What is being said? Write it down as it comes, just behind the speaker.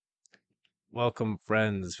Welcome,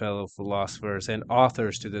 friends, fellow philosophers, and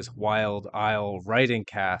authors to this Wild Isle writing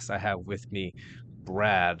cast. I have with me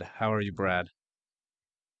Brad. How are you, Brad?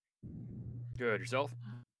 Good. Yourself?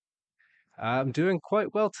 I'm doing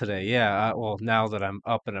quite well today. Yeah, well, now that I'm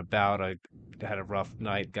up and about, I had a rough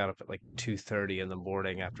night. Got up at like 2:30 in the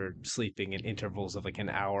morning after sleeping in intervals of like an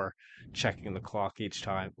hour, checking the clock each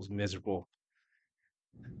time. It was miserable.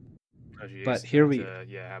 Oh, But geez. here That,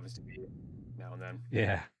 we, yeah, happens to be now and then.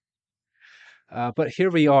 yeah. But here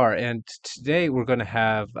we are, and today we're going to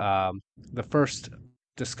have the first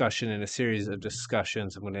discussion in a series of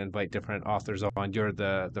discussions. I'm going to invite different authors on. You're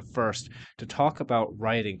the first to talk about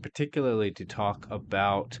writing, particularly to talk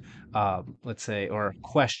about, let's say, or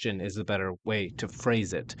question is a better way to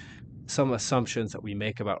phrase it. Some assumptions that we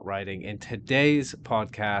make about writing. And today's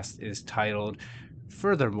podcast is titled,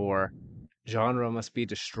 Furthermore, Genre Must Be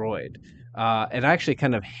Destroyed. And I actually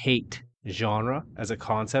kind of hate genre as a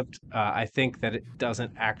concept. I think that it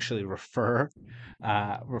doesn't actually refer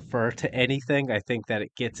to anything. I think that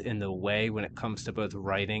it gets in the way when it comes to both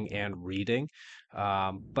writing and reading.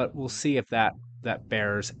 But we'll see if that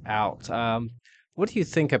bears out. What do you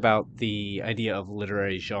think about the idea of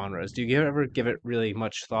literary genres? Do you ever give it really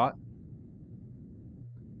much thought?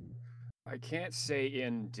 I can't say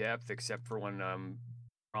in depth except for when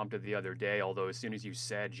prompted the other day. Although as soon as you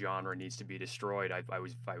said genre needs to be destroyed, I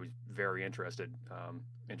was very interested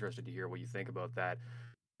to hear what you think about that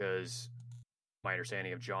because my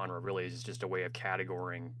understanding of genre really is just a way of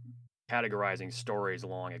categorizing stories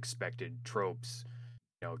along expected tropes,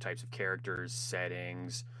 types of characters,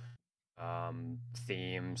 settings,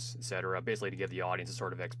 themes, etc. Basically, to give the audience a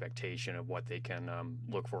sort of expectation of what they can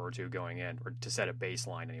look forward to going in, or to set a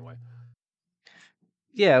baseline anyway.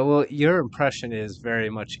 Yeah, well, your impression is very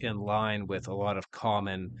much in line with a lot of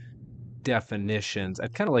common definitions.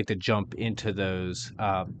 I'd kind of like to jump into those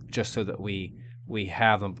just so that we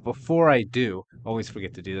have them. But before I do, always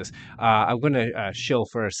forget to do this. I'm going to shill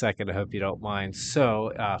for a second. I hope you don't mind.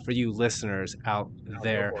 So, for you listeners out Now go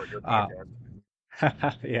there, for it. Your uh, podcast.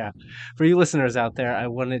 yeah. For you listeners out there, I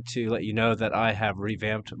wanted to let you know that I have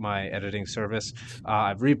revamped my editing service.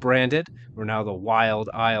 I've rebranded. We're now the Wild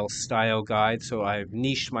Isle Style Guide. So I've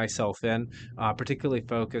niched myself in, particularly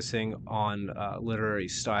focusing on literary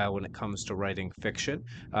style when it comes to writing fiction.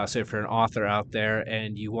 So if you're an author out there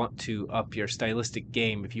and you want to up your stylistic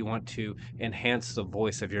game, if you want to enhance the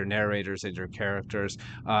voice of your narrators and your characters,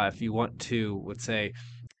 if you want to, let's say,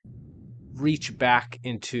 reach back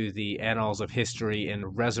into the annals of history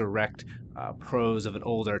and resurrect prose of an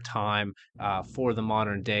older time for the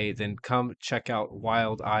modern day, then come check out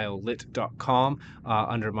wildislelit.com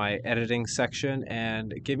under my editing section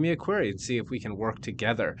and give me a query and see if we can work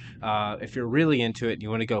together. If you're really into it and you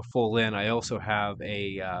want to go full in, I also have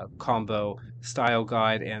a combo style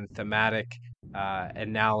guide and thematic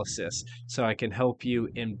analysis so I can help you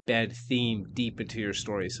embed theme deep into your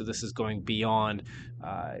story. So this is going beyond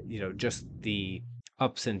just the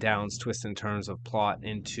ups and downs, twists and turns of plot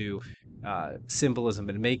into symbolism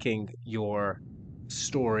and making your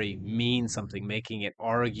story mean something, making it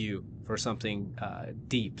argue for something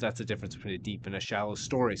deep. That's the difference between a deep and a shallow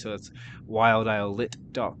story. So that's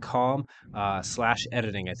wildislet.com slash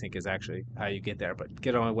editing, I think is actually how you get there. But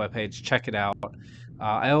get on my webpage, check it out.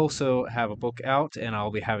 I also have a book out, and I'll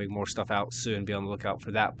be having more stuff out soon. Be on the lookout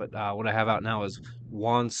for that. But what I have out now is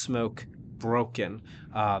Wand Smoke Broken.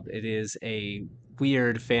 It is a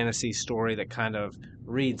weird fantasy story that kind of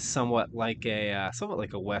reads somewhat like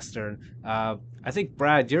a western. I think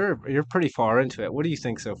Brad, you're pretty far into it. What do you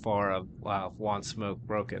think so far of Want Smoke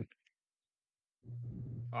Broken?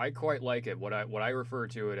 I quite like it. What I refer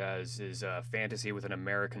to it as is fantasy with an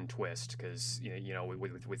American twist, because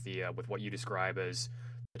with what you describe as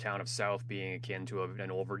the town of South being akin to an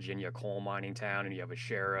old Virginia coal mining town, and you have a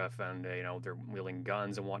sheriff, and they're wielding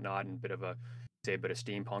guns and whatnot, and a bit of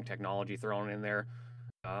steampunk technology thrown in there.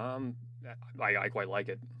 Um, I quite like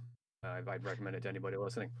it. I'd recommend it to anybody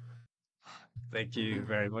listening. Thank you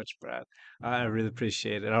very much, Brad. I really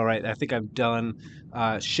appreciate it. All right, I think I'm done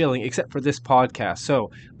shilling, except for this podcast. So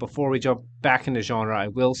before we jump back into genre, I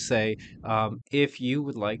will say if you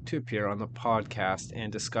would like to appear on the podcast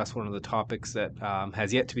and discuss one of the topics that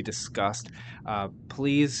has yet to be discussed,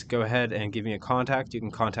 please go ahead and give me a contact. You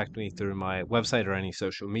can contact me through my website or any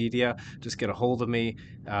social media. Just get a hold of me.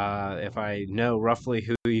 If I know roughly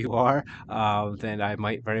who you are, then I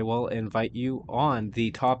might very well invite you on.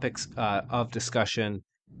 The topics of discussion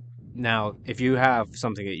Now, if you have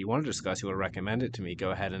something that you want to discuss, you want to recommend it to me,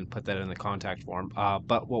 go ahead and put that in the contact form.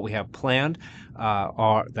 But what we have planned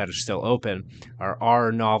are that are still open are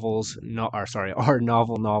our novels, no, or sorry, our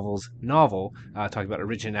novel, talking about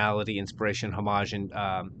originality, inspiration, homage, and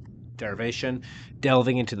derivation,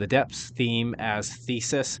 delving into the depths theme as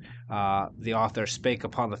thesis. The author spake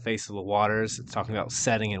upon the face of the waters. It's talking about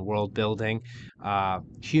setting and world building.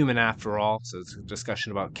 Human after all, so it's a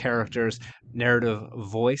discussion about characters, narrative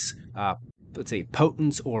voice, let's say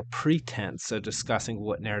potence or pretense, so discussing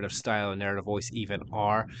what narrative style and narrative voice even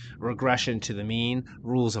are, regression to the mean,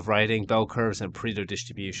 rules of writing, bell curves, and Pareto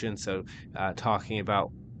distribution, so talking about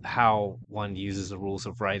how one uses the rules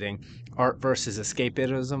of writing, art versus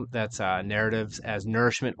escapism, that's narratives as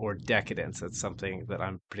nourishment or decadence. That's something that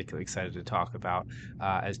I'm particularly excited to talk about,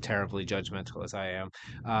 as terribly judgmental as I am.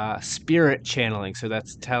 Spirit channeling, so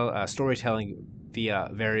that's storytelling via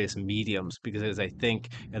various mediums, because as I think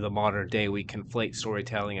in the modern day we conflate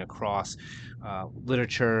storytelling across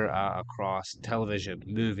literature, across television,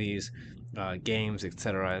 movies, games,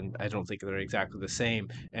 etc. And I don't think they're exactly the same.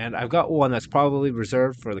 And I've got one that's probably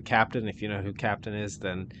reserved for the captain. If you know who captain is,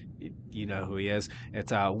 then you know who he is.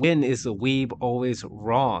 It's when is the weeb always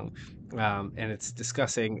wrong? And it's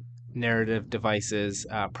discussing narrative devices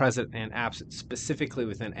present and absent specifically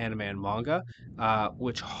within anime and manga,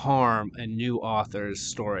 which harm a new author's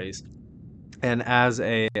stories. And as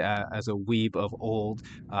a weeb of old,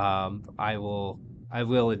 I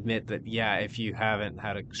will admit that, yeah, if you haven't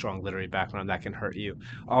had a strong literary background, that can hurt you.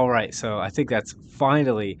 All right, so I think that's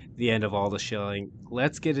finally the end of all the shilling.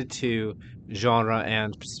 Let's get into genre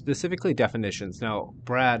and specifically definitions. Now,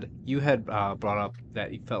 Brad, you had brought up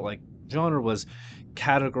that you felt like genre was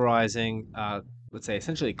categorizing, let's say,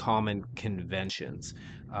 essentially common conventions.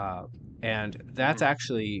 Uh, and that's Hmm.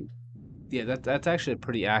 actually, yeah, that's actually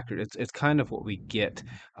pretty accurate. It's kind of what we get.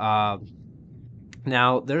 Um,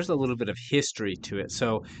 Now, there's a little bit of history to it.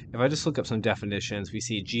 So, if I just look up some definitions, we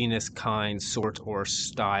see genus, kind, sort, or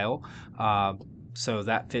style. Uh, so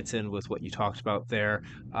that fits in with what you talked about there.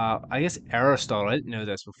 I guess Aristotle, I didn't know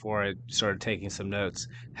this before I started taking some notes,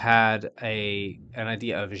 had a an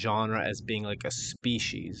idea of genre as being like a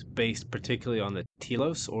species based particularly on the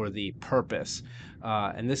telos or the purpose.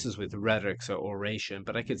 And this is with rhetoric, so oration,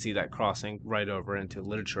 but I could see that crossing right over into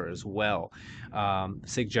literature as well,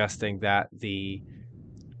 suggesting that the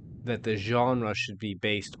genre should be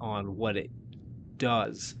based on what it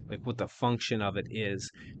does, like what the function of it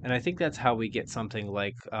is. And I think that's how we get something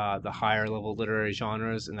like the higher level literary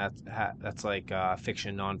genres, and that's like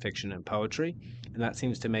fiction, nonfiction, and poetry. And that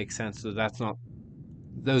seems to make sense. So that's not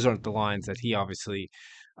those aren't the lines that he obviously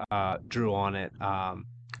drew on it.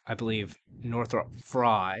 I believe Northrop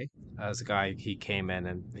Frye, as a guy, he came in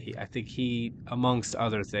and I think he, amongst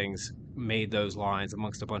other things, made those lines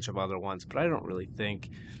amongst a bunch of other ones. But I don't really think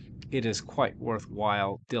it is quite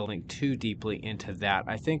worthwhile delving too deeply into that.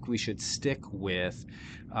 I think we should stick with,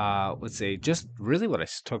 let's say, just really what I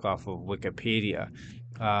took off of Wikipedia.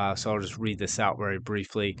 So I'll just read this out very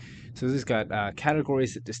briefly. So this has got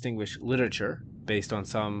categories that distinguish literature based on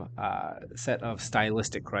some set of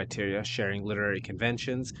stylistic criteria, sharing literary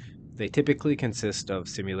conventions. They typically consist of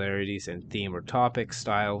similarities in theme or topic,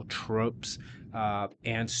 style, tropes,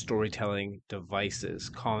 and storytelling devices,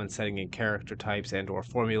 common setting and character types and/or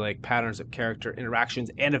formulaic patterns of character interactions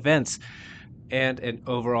and events, and an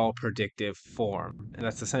overall predictive form. And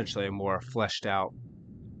that's essentially a more fleshed out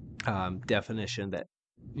definition that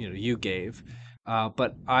you gave.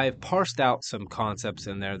 But I've parsed out some concepts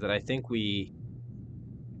in there that I think we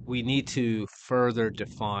need to further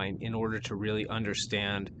define in order to really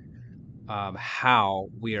understand how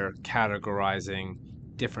we are categorizing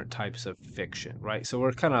different types of fiction, right? So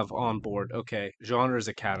we're kind of on board. Okay, genre is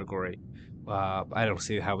a category. I don't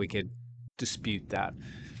see how we could dispute that.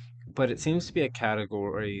 But it seems to be a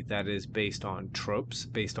category that is based on tropes,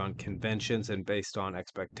 based on conventions, and based on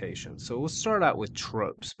expectations. So we'll start out with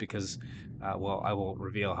tropes because, well, I won't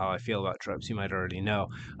reveal how I feel about tropes. You might already know.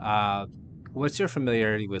 Uh, what's your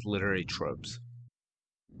familiarity with literary tropes?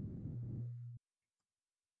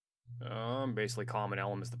 Basically, common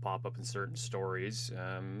elements that pop up in certain stories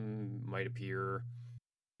might appear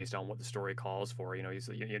based on what the story calls for.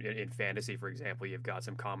 In fantasy, for example, you've got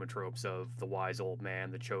some common tropes of the wise old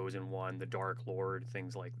man, the chosen one, the dark lord,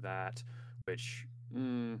 things like that, which,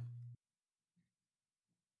 not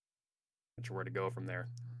sure where to go from there.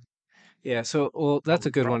 Yeah, so well, that's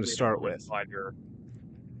a Probably, good one to probably start with. identify your.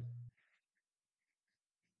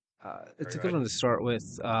 It's Sorry, a go good ahead. one to start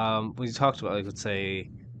with. We talked about, like, let's say,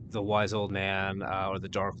 the wise old man or the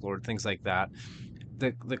Dark Lord, things like that.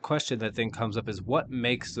 the question that then comes up is what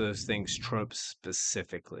makes those things tropes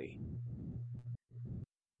specifically?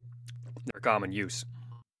 Their common use,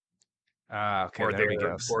 Ah, okay, or there we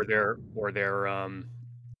go. their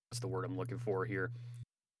what's the word I'm looking for here?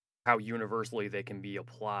 How universally they can be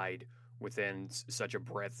applied within such a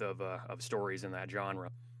breadth of stories in that genre.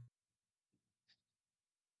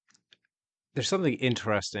 There's something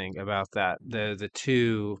interesting about that. The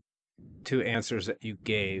two answers that you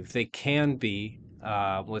gave, they can be,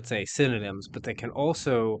 let's say, synonyms, but they can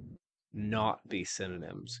also not be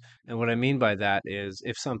synonyms. And what I mean by that is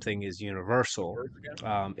if something is universal, Words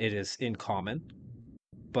again? it is in common.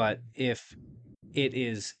 But if it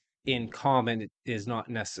is in common, it is not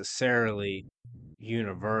necessarily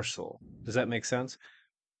universal. Does that make sense?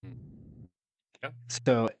 Hmm. Yeah.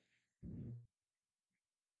 So,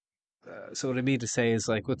 so what I mean to say is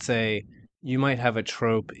like, let's say you might have a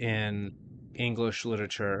trope in English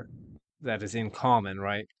literature that is in common,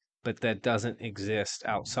 right? But that doesn't exist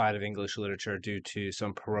outside of English literature due to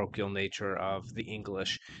some parochial nature of the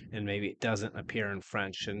English, and maybe it doesn't appear in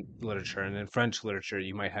French and literature. And in French literature,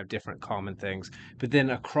 you might have different common things, but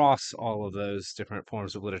then across all of those different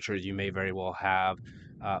forms of literature, you may very well have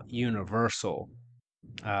universal,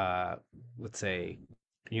 uh, let's say,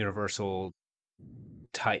 universal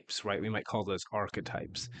types, right? We might call those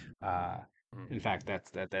archetypes. Uh, Hmm. in fact,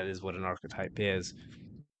 that is what an archetype is.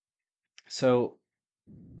 So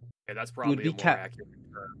Yeah, that's would probably a be more cat. accurate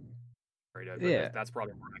term, right? Yeah, That's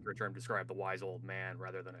probably a more accurate term to describe the wise old man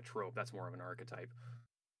rather than a trope. That's more of an archetype.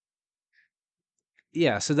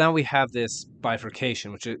 yeah. So now we have this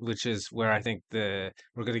bifurcation, which is where I think the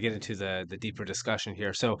we're going to get into the deeper discussion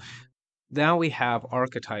here. So now we have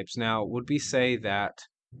archetypes. Now, would we say that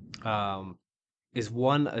um, is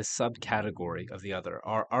one a subcategory of the other?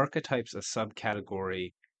 Are archetypes a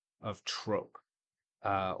subcategory of trope,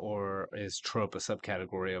 or is trope a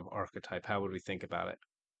subcategory of archetype? How would we think about it?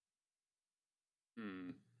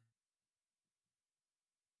 Hmm.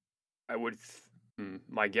 I would.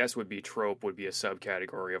 My guess would be trope would be a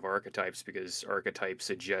subcategory of archetypes because archetypes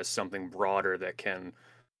suggest something broader that can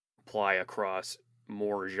apply across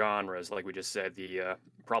more genres. Like we just said, the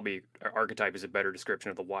probably archetype is a better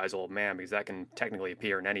description of the wise old man because that can technically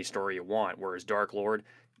appear in any story you want. Whereas Dark Lord,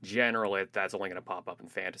 generally, that's only going to pop up in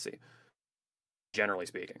fantasy. Generally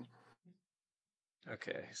speaking.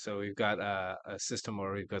 Okay, so we've got a system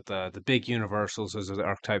where we've got the big universals, those are the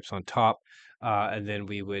archetypes on top, and then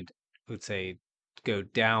we would say go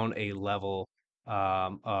down a level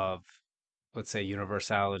of let's say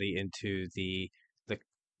universality into the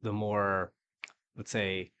the more let's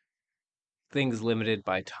say things limited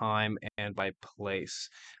by time and by place.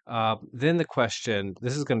 Then the question,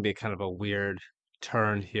 this is going to be kind of a weird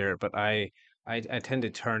turn here, but I tend to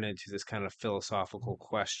turn into this kind of philosophical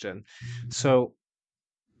question. So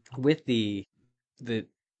with the the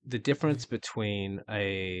difference between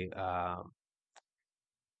a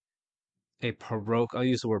paroch I'll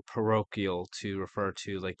use the word parochial to refer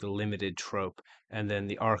to like the limited trope, and then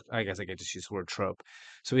the arc I guess I could just use the word trope.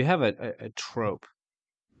 So we have a trope.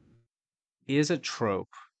 Is a trope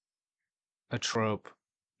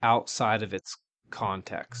outside of its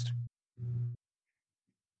context?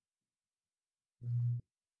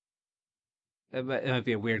 It might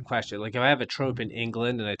be a weird question. Like if I have a trope in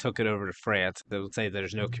England and I took it over to France, they would say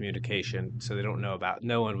there's no communication, so they don't know about,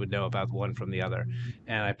 no one would know about one from the other.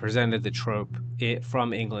 And I presented the trope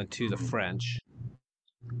from England to the French.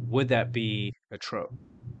 Would that be a trope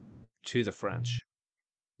to the French?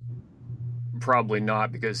 Probably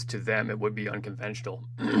not, because to them it would be unconventional.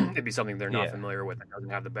 It'd be something they're not Yeah, familiar with. It doesn't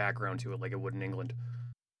have the background to it like it would in England.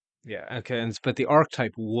 yeah, okay. But the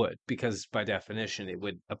archetype would, because by definition, it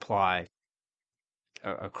would apply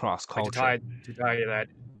across Like culture. to tie that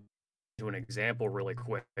to an example really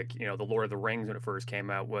quick, the Lord of the Rings when it first came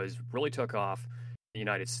out was really took off in the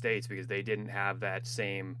United States because they didn't have that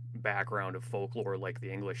same background of folklore like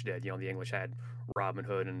the English did. The English had Robin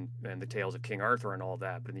Hood and the tales of King Arthur and all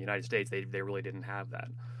that, but in the United States they really didn't have that.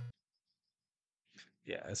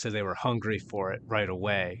 Yeah, so they were hungry for it right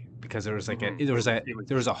away because there was like a Hmm. there It was was a it was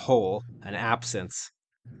there was a hole, an absence.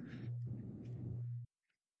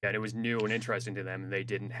 and it was new and interesting to them, and they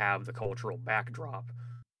didn't have the cultural backdrop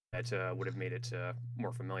that would have made it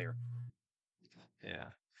more familiar, Yeah.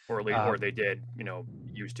 or at least, Uh, or they did,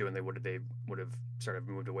 used to, and they would have sort of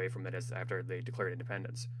moved away from it as after they declared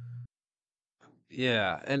independence.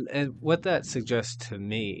 yeah, and what that suggests to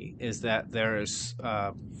me is that there is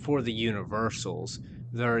for the universals,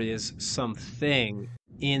 there is something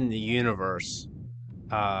in the universe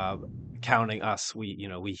uh counting us, we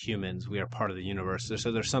humans, we are part of the universe.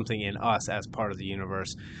 So there's something in us as part of the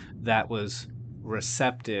universe that was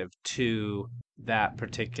receptive to that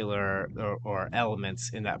particular or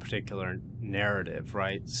elements in that particular narrative,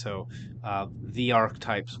 right? So the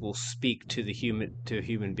archetypes will speak to the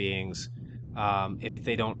human beings if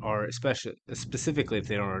they don't, or especially specifically if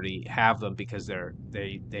they don't already have them, because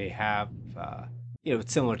they have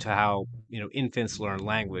it's similar to how infants learn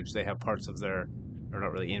language. They have parts of their, or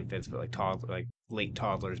not really infants, but like toddler, like late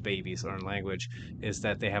toddlers, babies learn language, is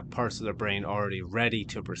that they have parts of their brain already ready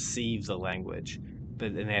to perceive the language,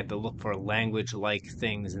 but then they have to look for language-like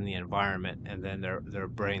things in the environment, and then their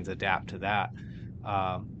brains adapt to that.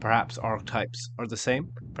 Perhaps archetypes are the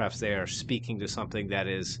same. Perhaps they are speaking to something that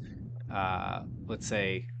is, let's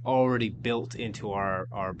say, already built into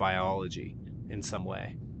our biology in some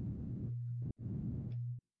way.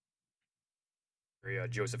 Very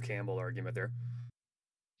Joseph Campbell argument there.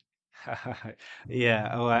 Yeah,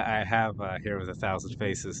 oh, I have Here with a Thousand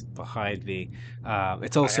Faces behind me.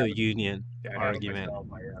 It's I also a have it. Union Yeah, I have it argument. myself.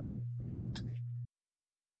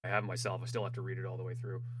 I have it myself. I still have to read it all the way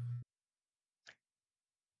through.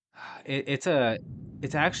 It's a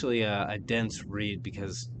it's actually a dense read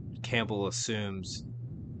because Campbell assumes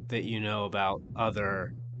that you know about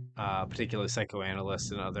other, particularly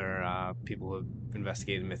psychoanalysts and other people who have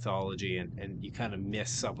investigated mythology, and you kind of miss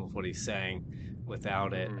some of what he's saying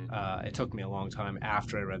without it. Hmm. It took me a long time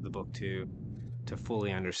after I read the book to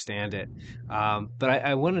fully understand it. But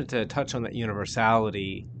I wanted to touch on that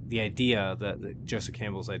universality, the idea that Joseph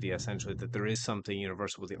Campbell's idea essentially that there is something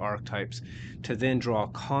universal with the archetypes, to then draw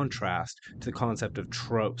contrast to the concept of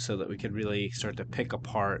tropes, so that we could really start to pick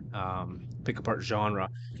apart genre.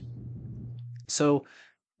 So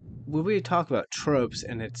when we talk about tropes,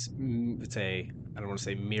 and it's a, I don't want to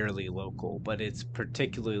say merely local, but it's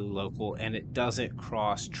particularly local, and it doesn't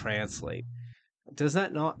cross translate. Does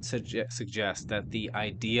that not suggest that the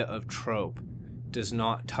idea of trope does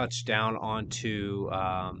not touch down onto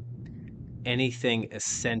anything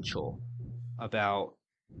essential about,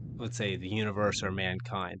 let's say, the universe or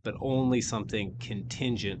mankind, but only something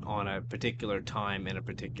contingent on a particular time and a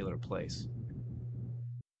particular place?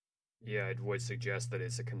 Yeah, it would suggest that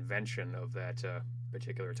it's a convention of that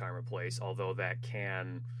particular time or place, although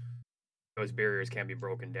those barriers can be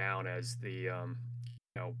broken down as you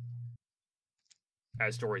know,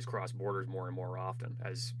 as stories cross borders more and more often,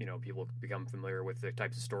 as people become familiar with the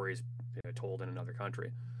types of stories told in another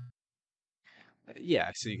country. Yeah,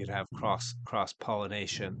 so you could have cross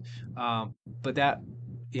pollination, but that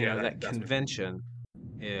Yeah, that that's what I mean. convention,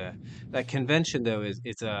 yeah, that convention though is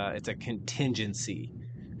it's a contingency,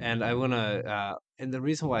 and I want to and the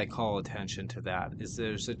reason why I call attention to that is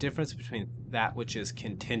there's a difference between that which is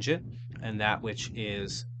contingent and that which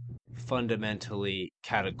is fundamentally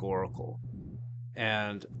categorical.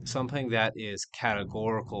 And something that is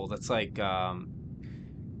categorical, that's like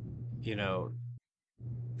you know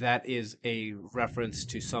that is a reference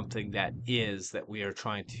to something that is, that we are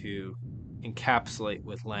trying to encapsulate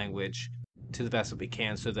with language to the best that we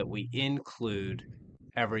can, so that we include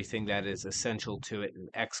everything that is essential to it and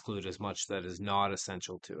exclude as much that is not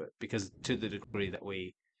essential to it. Because to the degree that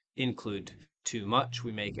we include too much,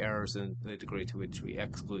 we make errors. In the degree to which we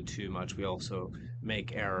exclude too much, we also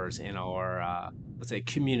make errors in our, let's say,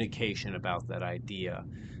 communication about that idea.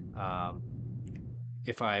 Um,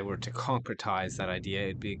 if I were to concretize that idea,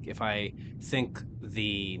 it'd be if I think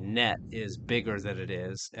the net is bigger than it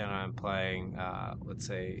is, and I'm playing, let's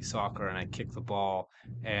say, soccer, and I kick the ball,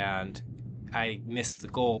 and I missed the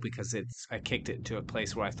goal because I kicked it to a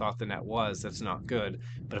place where I thought the net was. That's not good.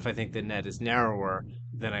 But if I think the net is narrower,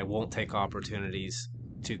 then I won't take opportunities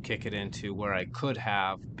to kick it into where I could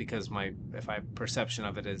have, because my if my perception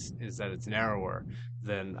of it is that it's narrower,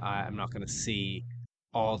 then I'm not going to see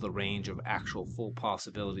all the range of actual full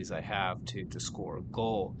possibilities I have to score a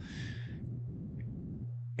goal.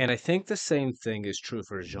 And I think the same thing is true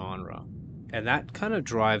for genre. And that kind of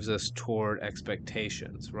drives us toward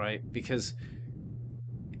expectations, right? Because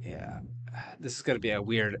yeah, this is going to be a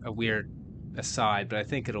weird aside, but I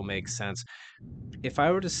think it'll make sense. If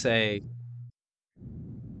I were to say,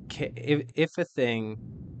 if a thing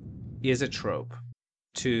is a trope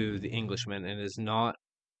to the Englishman and is not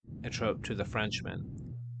a trope to the Frenchman,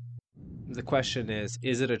 the question is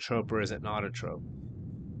it a trope or is it not a trope?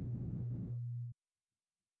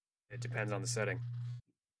 It depends on the setting.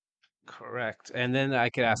 Correct. And then I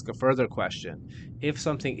could ask a further question. If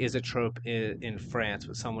something is a trope in France,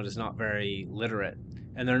 but someone is not very literate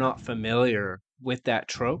and they're not familiar with that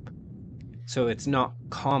trope, so it's not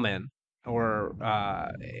common, or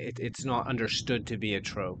it's not understood to be a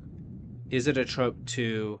trope, is it a trope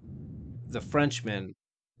to the Frenchman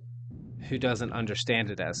who doesn't understand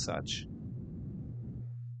it as such?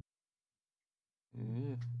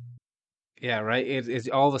 Yeah, right. It's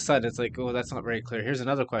all of a sudden it's like, oh, that's not very clear. Here's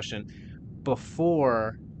another question.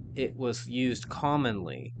 Before it was used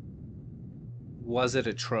commonly, was it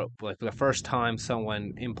a trope? Like the first time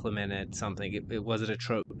someone implemented something, was it a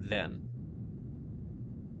trope then?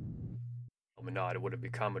 Not, it would have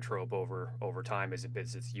become a trope over time as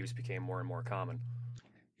its use became more and more common.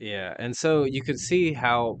 Yeah, and so you can see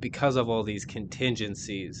how because of all these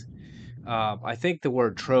contingencies, I think the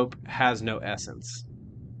word trope has no essence.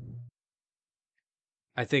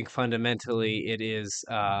 I think fundamentally it is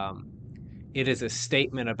a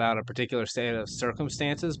statement about a particular state of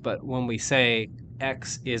circumstances. But when we say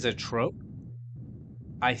X is a trope,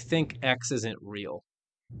 I think X isn't real.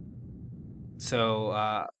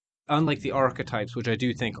 So, unlike the archetypes, which I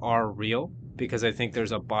do think are real, because I think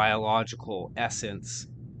there's a biological essence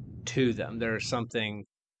to them. There's something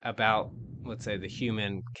about, let's say, the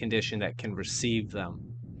human condition that can receive them.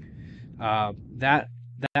 That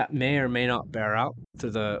that may or may not bear out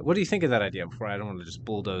to the. What do you think of that idea? Before I don't want to just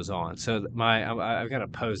bulldoze on. So I've got to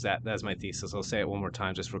pose that as my thesis. I'll say it one more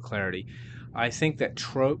time just for clarity. I think that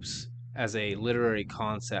tropes as a literary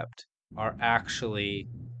concept are actually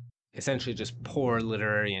essentially just poor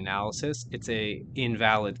literary analysis. It's a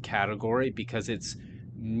invalid category because it's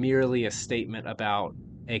merely a statement about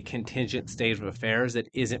a contingent state of affairs that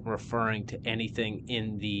isn't referring to anything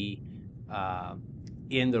uh,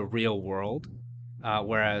 in the real world.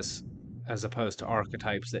 Whereas, as opposed to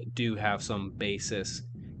archetypes that do have some basis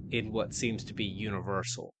in what seems to be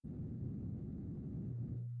universal.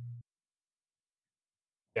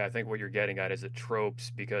 Yeah, I think what you're getting at is that tropes,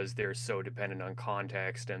 because they're so dependent on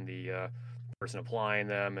context and the person applying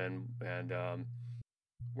them, and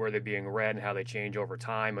where they're being read and how they change over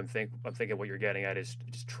time. I'm thinking what you're getting at is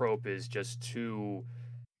just trope is just too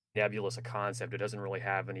nebulous a concept. It doesn't really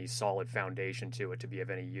have any solid foundation to it to be of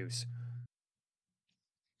any use.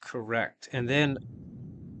 Correct. And then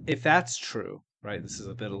if that's true, right, this is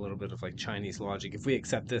a little bit of like Chinese logic. If we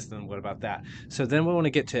accept this, then what about that? So then we want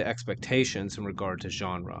to get to expectations in regard to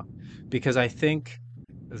genre, because I think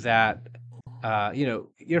that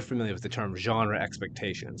you're familiar with the term genre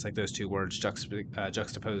expectations, like those two words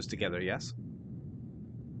juxtaposed together. Yes.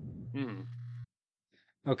 Hmm.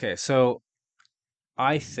 Okay, so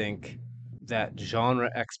I think that genre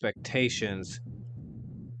expectations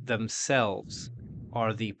themselves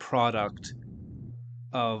are the product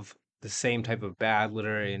of the same type of bad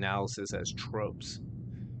literary analysis as tropes.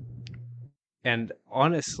 And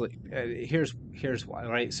honestly, here's why,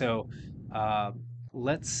 right? So, uh,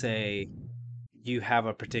 let's say you have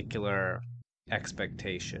a particular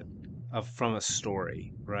expectation of from a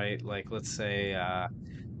story, right? Like, let's say, I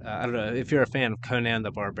don't know if you're a fan of Conan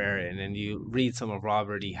the Barbarian and you read some of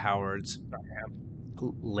Robert E. Howard's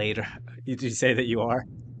later. Did you say that you are?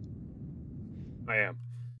 I am.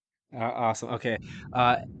 Awesome. Okay.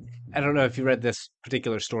 Uh, I don't know if you read this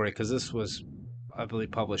particular story because this was, I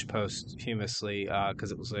believe, published posthumously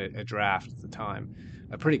because it was a draft at the time,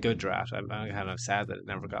 a pretty good draft. I'm kind of sad that it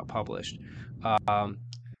never got published. Um,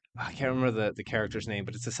 I can't remember the character's name,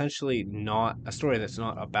 but it's essentially not a story that's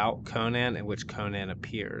not about Conan in which Conan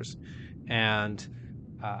appears, and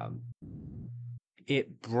um,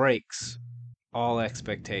 it breaks all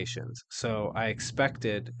expectations. So I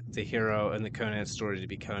expected the hero in the Conan story to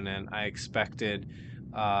be Conan. I expected,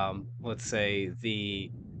 let's say,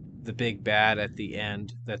 the big bad at the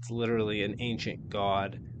end, that's literally an ancient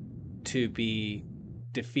god, to be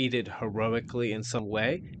defeated heroically in some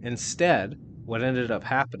way. Instead, what ended up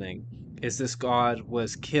happening is this god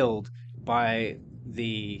was killed by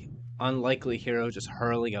the unlikely hero just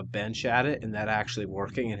hurling a bench at it and that actually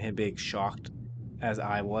working and him being shocked as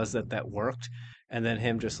I was that that worked, and then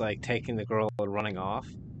him just like taking the girl and running off.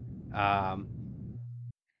 Um,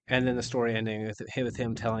 and then the story ending with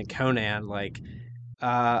him telling Conan like,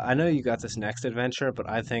 I know you got this next adventure, but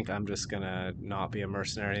I think I'm just gonna not be a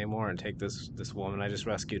mercenary anymore and take this woman I just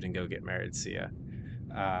rescued and go get married. See ya.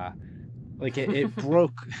 Uh, like it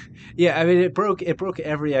broke, yeah. I mean, it broke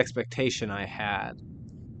every expectation I had.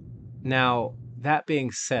 Now that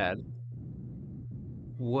being said,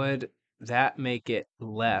 would that make it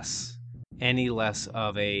any less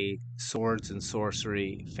of a swords and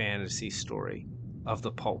sorcery fantasy story of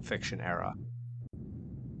the Pulp Fiction era?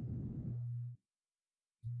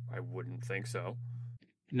 I wouldn't think so,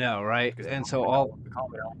 No, right? because And so all the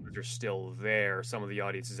common elements are still there. Some of the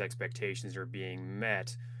audience's expectations are being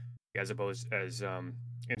met, as opposed as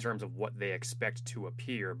in terms of what they expect to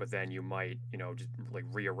appear. But then you might, just like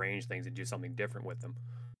rearrange things and do something different with them.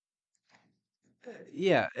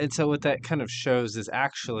 yeah, and so what that kind of shows is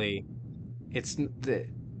actually it's the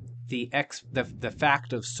the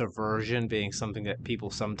fact of subversion being something that people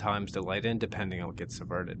sometimes delight in, depending on what gets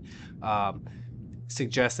subverted, um,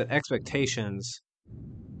 suggests that expectations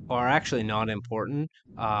are actually not important.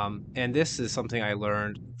 And this is something I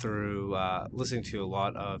learned through listening to a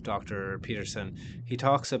lot of Dr. Peterson. He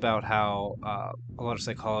talks about how a lot of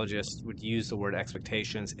psychologists would use the word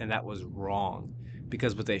expectations, and that was wrong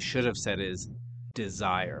because what they should have said is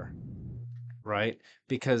desire, right?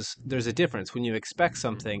 Because there's a difference. When you expect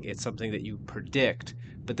something, it's something that you predict,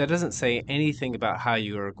 but that doesn't say anything about how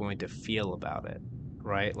you are going to feel about it,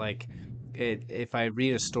 right? Like, if I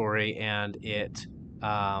read a story and it,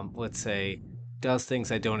 let's say, does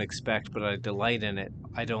things I don't expect, but I delight in it,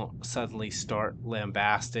 I don't suddenly start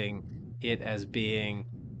lambasting it as being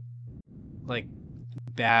like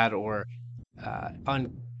bad or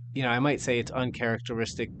un I might say it's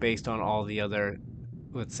uncharacteristic based on all the other,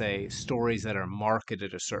 let's say, stories that are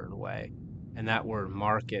marketed a certain way. And that word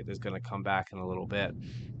market is going to come back in a little bit.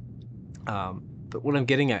 But what I'm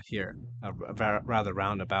getting at here, rather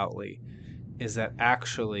roundaboutly, is that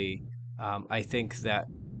actually, I think that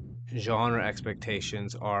genre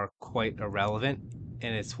expectations are quite irrelevant,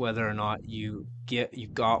 and it's whether or not you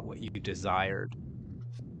got what you desired.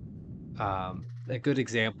 A good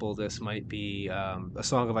example of this might be A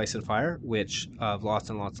Song of Ice and Fire, which lots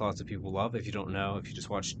and lots of people love. If you don't know, if you just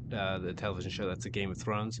watch the television show, that's a Game of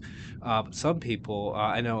Thrones. But some people,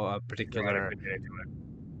 I know a Tried, I particular. couldn't get into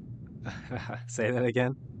it. Say that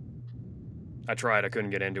again. I tried, I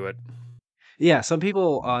couldn't get into it. Yeah, some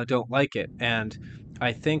people don't like it, and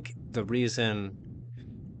I think the reason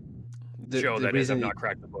the Show the that is, I've reason not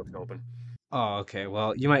cracked the books open. Oh, okay.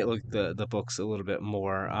 Well, you might look the books a little bit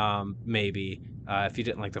more. Maybe if you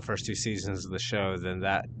didn't like the first two seasons of the show, then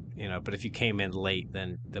that But if you came in late,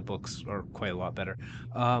 then the books are quite a lot better.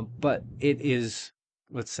 But it is,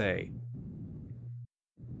 let's say,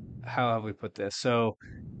 how have we put this? So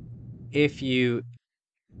if you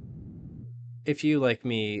if you like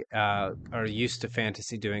me are used to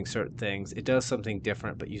fantasy doing certain things, it does something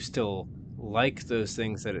different, but you still like those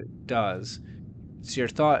things that it does. So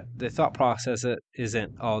the thought process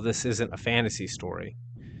isn't, oh, this isn't a fantasy story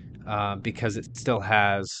because it still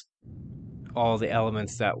has all the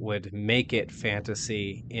elements that would make it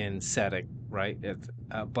fantasy in setting, right?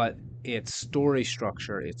 But its story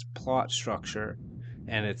structure, its plot structure,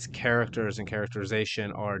 and its characters and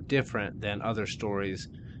characterization are different than other stories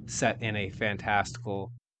set in a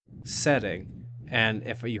fantastical setting. And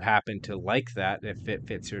if you happen to like that, if it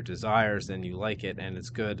fits your desires, then you like it and it's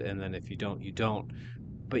good. And then if you don't, you don't.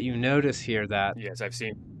 But you notice here that, Yes, I've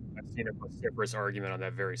seen a vociferous argument on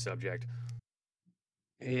that very subject.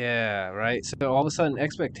 yeah, right. So all of a sudden,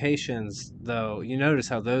 expectations, though, you notice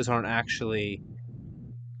how those aren't actually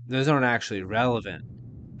relevant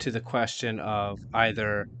to the question of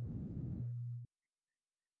either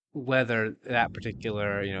whether that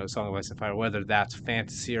particular, Song of Ice and Fire, whether that's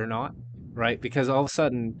fantasy or not, right? Because all of a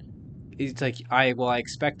sudden, it's like I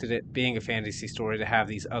expected it being a fantasy story to have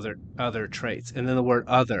these other traits, and then the word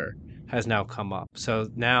other has now come up. So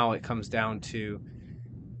now it comes down to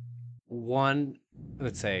one,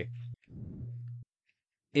 let's say,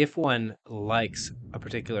 if one likes a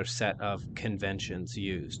particular set of conventions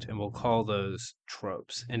used, and we'll call those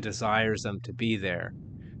tropes, and desires them to be there,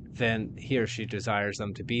 then he or she desires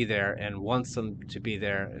them to be there and wants them to be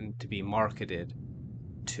there and to be marketed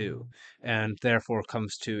to, and therefore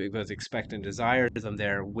comes to both expect and desire them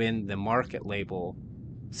there when the market label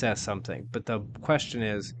says something. But the question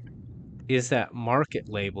is that market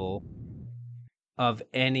label of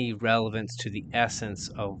any relevance to the essence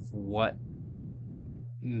of what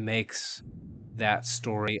makes that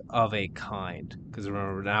story of a kind? Because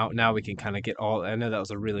remember, now we can kind of get all, I know that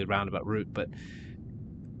was a really roundabout route, but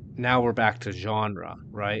now we're back to genre,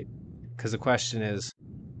 right? Because the question is,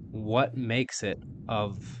 what makes it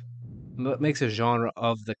of what makes a genre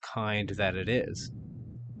of the kind that it is,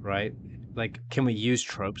 right? Like, can we use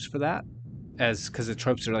tropes for that? As because the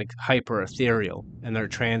tropes are like hyper ethereal and they're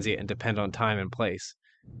transient and depend on time and place.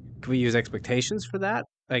 Can we use expectations for that?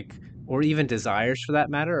 Like, or even desires for that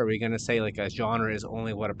matter? Are we going to say like a genre is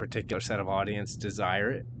only what a particular set of audience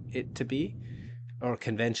desire it to be? Or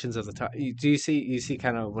conventions of the time? Do you see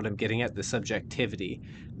kind of what I'm getting at? The subjectivity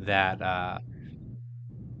that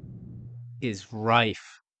is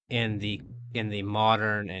rife in the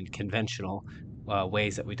modern and conventional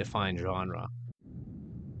ways that we define genre.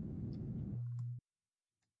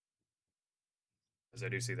 As I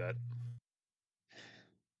do see that.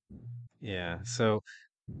 Yeah. So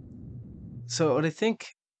what I think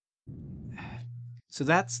So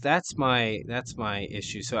that's my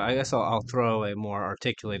issue. So I guess I'll throw a more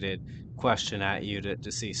articulated question at you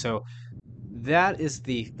to see. So that is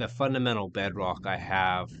the fundamental bedrock I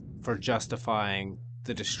have for justifying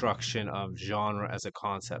the destruction of genre as a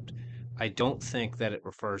concept. I don't think that it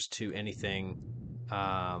refers to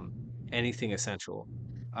um, anything essential.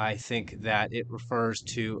 I think that it refers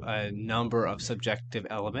to a number of subjective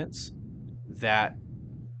elements that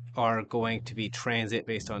are going to be transit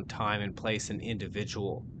based on time and place and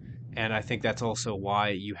individual. And I think that's also why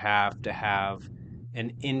you have to have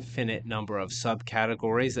an infinite number of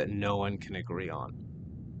subcategories that no one can agree on.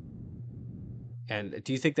 And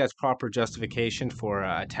do you think that's proper justification for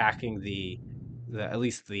attacking the at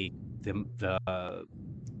least the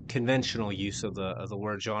conventional use of the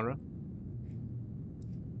word genre?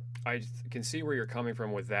 Can see where you're coming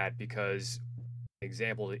from with that because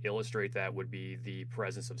example to illustrate that would be the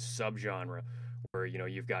presence of subgenre where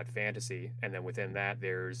you've got fantasy and then within that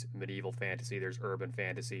there's medieval fantasy, there's urban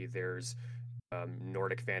fantasy, there's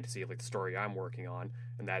Nordic fantasy like the story I'm working on,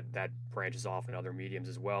 and that branches off in other mediums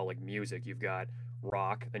as well, like music. You've got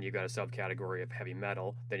rock, then you've got a subcategory of heavy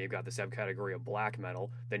metal, then you've got the subcategory of black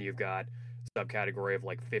metal, then you've got subcategory of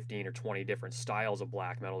like 15 or 20 different styles of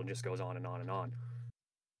black metal, and just goes on and on and on.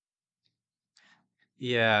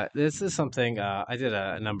 Yeah, this is something I did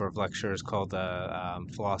a number of lectures called the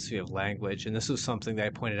philosophy of language, and this was something that I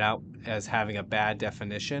pointed out as having a bad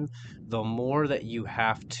definition. The more that you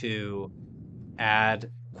have to add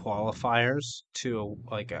qualifiers to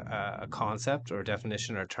a concept or a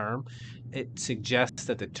definition or term, it suggests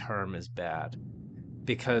that the term is bad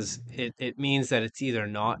because it means that it's either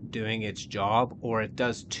not doing its job or it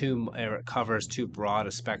does or it covers too broad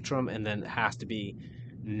a spectrum and then it has to be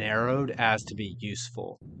narrowed as to be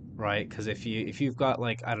useful, right? Because if you've got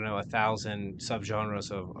like I don't know 1,000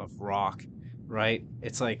 subgenres of rock, right?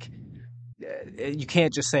 It's like you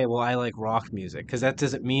can't just say, well, I like rock music because that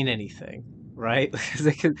doesn't mean anything, right? Because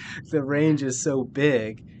the range Mm-hmm. is so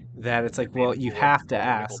big that it's like, Like well, Phantom you Bullet have to over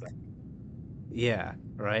ask. Nickelback. Yeah,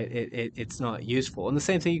 right. It's not useful. And the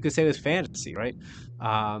same thing you could say with fantasy, right?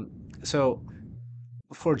 Um, so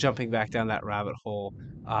before jumping back down that rabbit hole,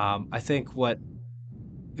 I think what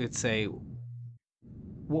it's say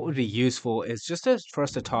what would be useful is just for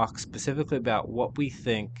us to talk specifically about what we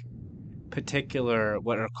think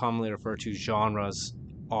what are commonly referred to genres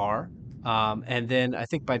are. And then I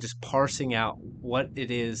think by just parsing out what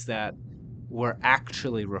it is that we're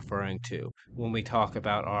actually referring to when we talk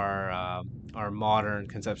about our modern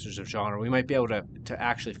conceptions of genre, we might be able to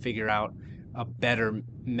actually figure out a better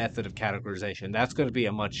method of categorization. That's going to be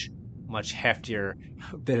a much heftier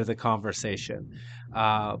bit of the conversation.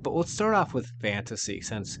 But let's start off with fantasy,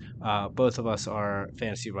 since both of us are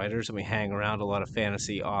fantasy writers and we hang around a lot of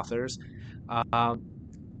fantasy authors. Um,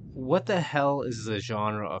 what the hell is the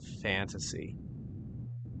genre of fantasy?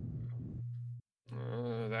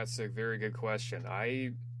 That's a very good question.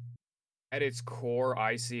 At its core,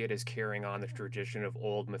 I see it as carrying on the tradition of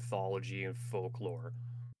old mythology and folklore.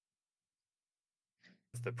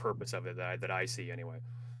 That's the purpose of it that I see anyway.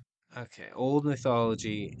 Okay, old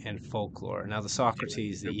mythology and folklore. Now, the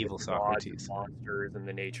Dealing Socrates, the with evil gods and Socrates. monsters and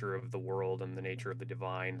the nature of the world and the nature of the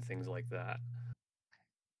divine, things like that.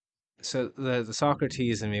 So the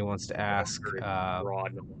Socrates in me wants to I know it's ask, very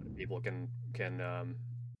broad, and a lot of people can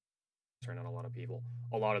sorry, not a lot of people.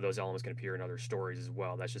 A lot of those elements can appear in other stories as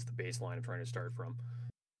well. That's just the baseline I'm trying to start from.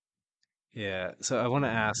 yeah. So I want to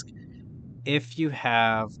ask if you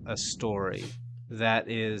have a story that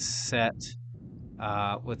is set,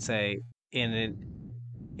 let's say, in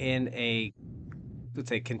a let's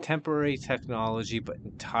say contemporary technology, but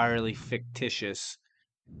entirely fictitious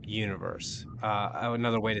universe.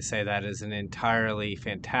 Another way to say that is an entirely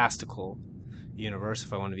fantastical universe.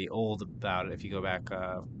 If I want to be old about it, if you go back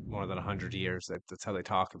more than 100 years, that's how they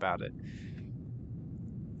talk about it.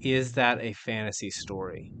 Is that a fantasy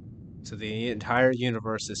story? So the entire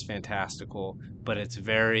universe is fantastical, but it's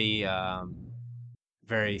very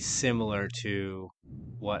similar to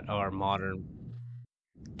what our modern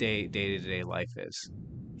day to day life is.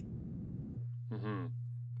 Mm-hmm.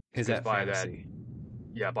 Is Because that by that, fantasy?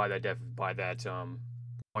 yeah, by that,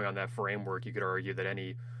 going on that framework, you could argue that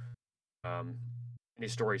um, any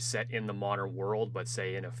story set in the modern world, but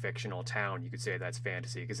say in a fictional town, you could say that's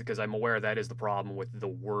fantasy. Because I'm aware that is the problem with the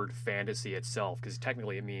word fantasy itself. Because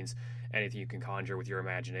technically, it means anything you can conjure with your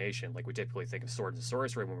imagination. Like we typically think of swords and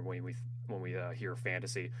sorcery when we hear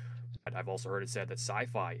fantasy. But I've also heard it said that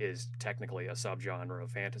sci-fi is technically a subgenre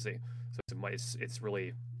of fantasy. So it's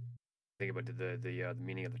really think about the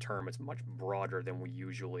meaning of the term. It's much broader than we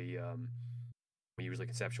usually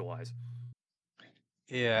conceptualize.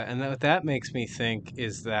 Yeah, and what that makes me think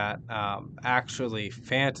is that actually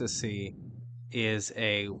fantasy is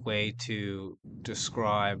a way to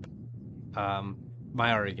describe um,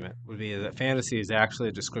 my argument would be that fantasy is actually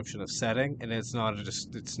a description of setting, and it's not a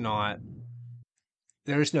just it's not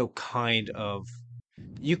there's no kind of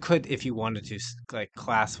you could if you wanted to like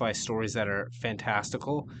classify stories that are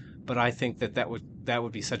fantastical, but I think that that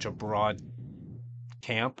would be such a broad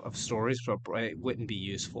camp of stories, but it wouldn't be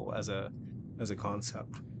useful as a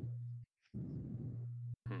concept.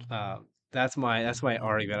 Hmm. Uh, that's my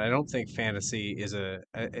argument. I don't think fantasy is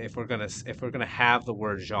if we're gonna have the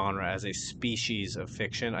word genre as a species of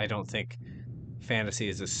fiction, I don't think fantasy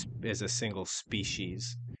is a single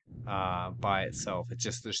species by itself. It's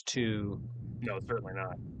just there's two. No, certainly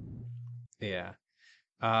not. Yeah.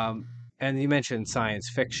 Um, and you mentioned science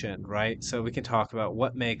fiction, right? So we can talk about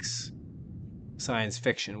what makes science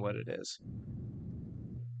fiction what it is.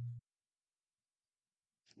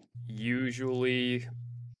 Usually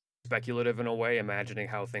speculative in a way, imagining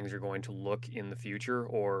how things are going to look in the future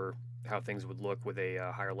or how things would look with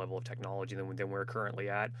a higher level of technology than we're currently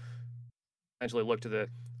at. Essentially, look to the.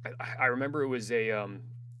 I remember it was a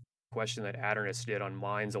question that Adernus did on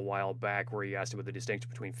Minds a while back, where he asked about the distinction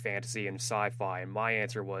between fantasy and sci-fi, and my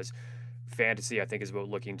answer was fantasy. I think is about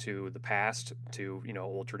looking to the past, to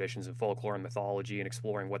old traditions and folklore and mythology, and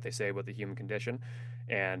exploring what they say about the human condition.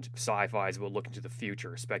 And sci-fi is about looking to the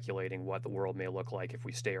future, speculating what the world may look like if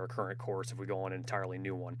we stay our current course, if we go on an entirely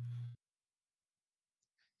new one.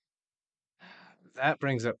 That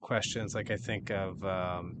brings up questions like I think of,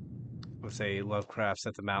 let's say, Lovecraft's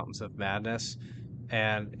At the Mountains of Madness.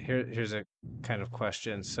 And here's a kind of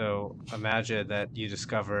question. So imagine that you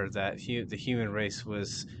discover that the human race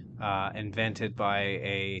was invented by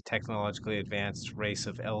a technologically advanced race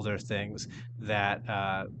of elder things that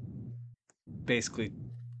basically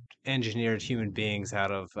engineered human beings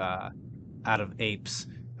out of apes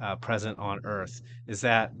present on Earth. Is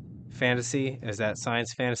that fantasy? Is that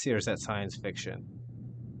science fantasy, or is that science fiction?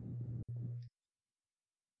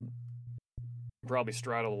 Probably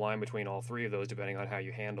straddle the line between all three of those, depending on how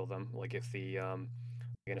you handle them. Like if the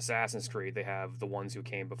in Assassin's Creed, they have the ones who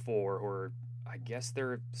came before, or I guess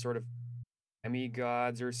they're sort of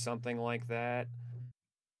demigods or something like that.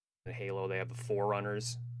 In Halo, they have the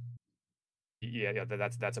Forerunners. Yeah,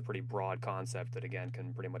 that's a pretty broad concept that again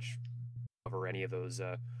can pretty much cover any of those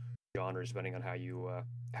genres, depending on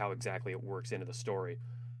how exactly it works into the story.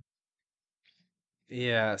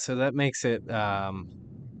 Yeah, so that makes it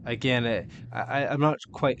again. I'm not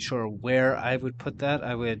quite sure where I would put that.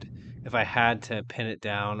 I would, if I had to pin it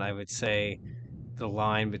down, I would say the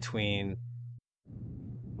line between.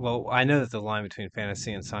 Well, I know that the line between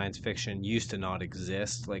fantasy and science fiction used to not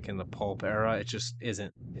exist, like in the pulp era. It just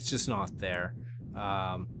isn't. It's just not there.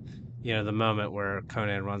 Um, the moment where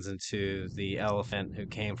Conan runs into the elephant who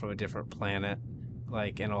came from a different planet,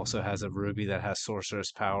 like, and also has a ruby that has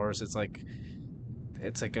sorceress powers. It's like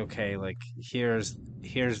okay, like here's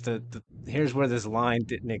where this line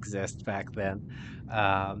didn't exist back then.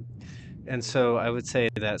 um, and so I would say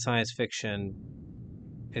that science fiction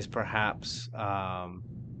is perhaps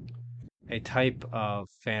a type of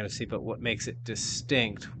fantasy, but what makes it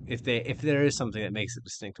distinct, if there is something that makes it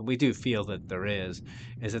distinct, and we do feel that there is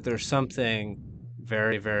that there's something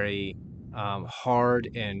very, very hard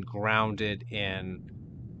and grounded in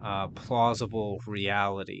plausible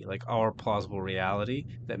reality, like our plausible reality,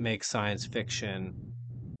 that makes science fiction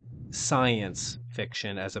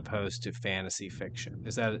as opposed to fantasy fiction.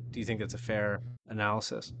 Do you think that's a fair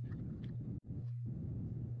analysis?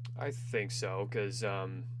 I think so, because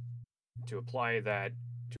to apply that,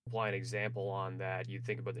 to apply an example on that, you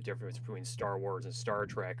think about the difference between Star Wars and Star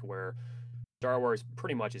Trek, where Star Wars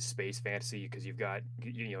pretty much is space fantasy because you have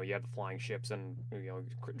the flying ships and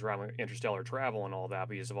interstellar travel and all that,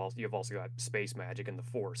 but you've also got space magic and the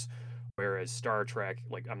Force. Whereas Star Trek,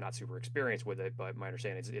 like I'm not super experienced with it, but my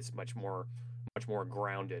understanding is it's much more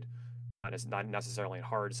grounded. Not necessarily in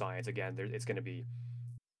hard science. Again, it's going to be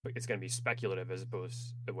speculative as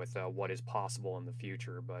opposed with what is possible in the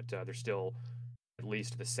future, but there's still at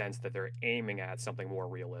least the sense that they're aiming at something more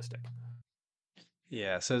realistic.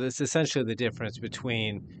 Yeah, so that's essentially the difference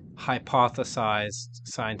between hypothesized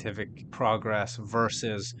scientific progress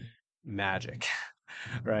versus magic,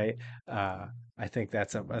 right? Uh, I think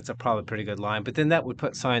that's a probably pretty good line. But then that would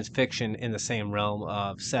put science fiction in the same realm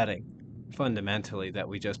of setting, fundamentally, that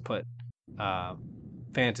we just put uh,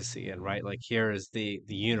 fantasy in, right? Like here is the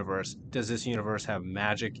universe. Does this universe have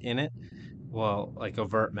magic in it? Well, like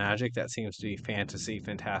overt magic, that seems to be fantasy,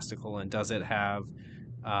 fantastical. And does it have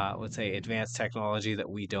let's say, advanced technology that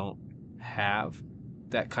we don't have?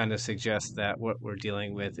 that kind of suggests that what we're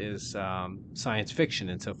dealing with is science fiction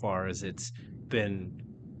insofar as it's been,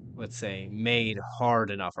 let's say, made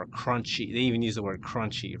hard enough or crunchy. They even use the word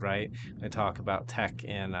crunchy, right? They talk about tech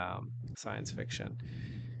and science fiction.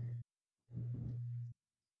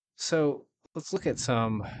 So let's look at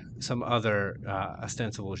some other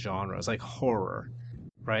ostensible genres like horror,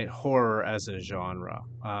 right? Horror as a genre.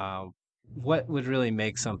 What would really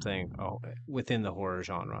make something within the horror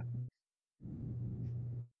genre?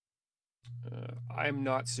 I'm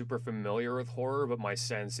not super familiar with horror, but my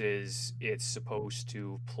sense is it's supposed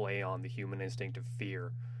to play on the human instinct of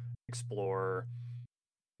fear, explore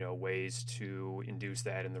ways to induce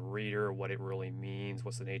that in the reader, what it really means,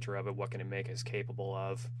 what's the nature of it, what can it make us capable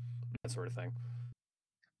of, that sort of thing.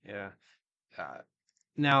 Yeah. Uh,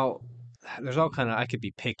 Now, there's all kind of, I could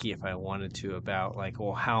be picky if I wanted to about like,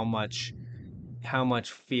 well, how much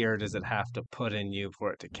fear does it have to put in you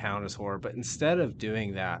for it to count as horror? But instead of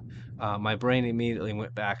doing that, my brain immediately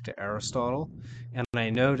went back to Aristotle, and I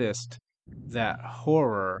noticed that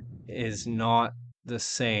horror is not the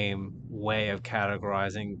same way of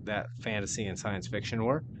categorizing that fantasy and science fiction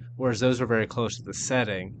were, whereas those were very close to the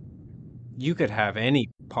setting. You could have any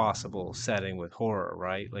possible setting with horror,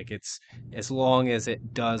 right? Like it's as long as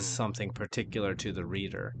it does Hmm. something particular to the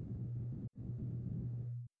reader.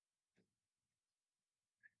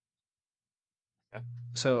 Yeah.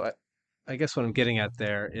 So I guess what I'm getting at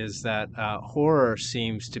there is that horror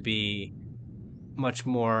seems to be much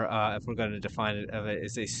more, if we're going to define it, of it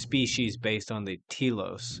as a species based on the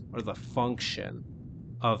telos or the function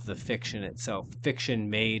of the fiction itself. Fiction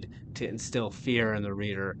made to instill fear in the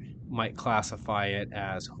reader might classify it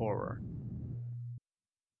as horror.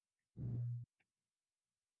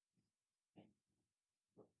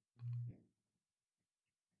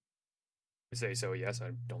 I say so, yes.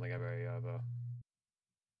 I don't think I have a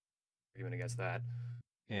argument against that.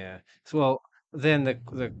 Yeah. So, well, then the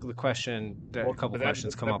question, a Well, couple but that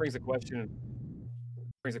questions come that up. brings the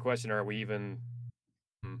question: Are we even?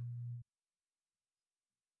 Hmm,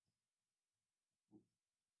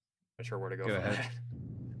 not sure where to go Go from ahead.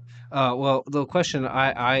 that. Well, the question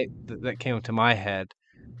that came to my head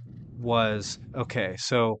was, okay,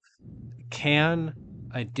 so can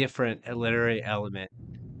a different literary element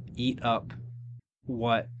eat up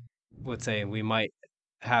what, let's say, we might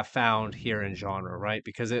have found here in genre, right?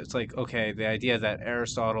 Because it's like, okay, the idea that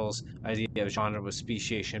Aristotle's idea of genre was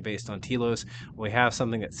speciation based on telos, we have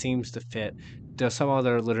something that seems to fit. Does some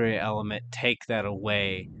other literary element take that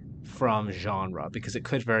away from genre? Because it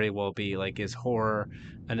could very well be like, is horror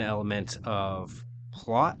an element of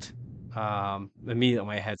plot? Immediately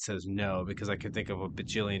my head says no, because I could think of a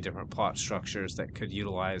bajillion different plot structures that could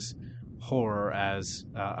utilize horror as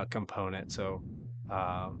a component. So,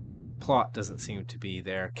 um, plot doesn't seem to be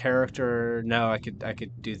there. Character, no, I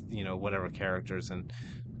could do whatever characters and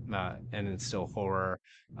instill horror.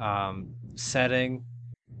 Setting,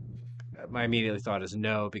 my immediately thought is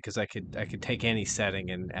no, because I could take any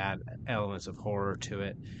setting and add elements of horror to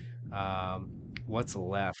it. Um, what's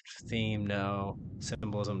left? Theme, no.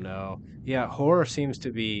 Symbolism, no. Yeah, horror seems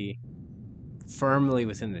to be firmly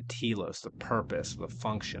within the telos, the purpose, the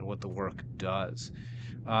function, what the work does.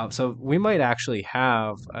 So we might actually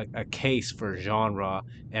have a case for genre,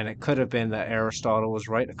 and it could have been that Aristotle was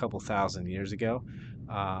right a couple thousand years ago.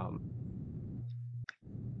 Um,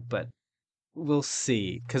 but we'll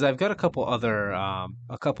see, because I've got a couple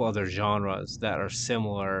other genres that are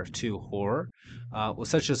similar to horror, well,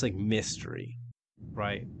 such as like mystery,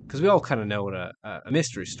 right? Because we all kind of know what a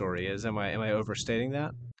mystery story is. Am I overstating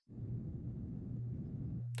that?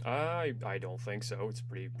 I don't think so. It's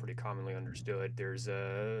pretty commonly understood. There's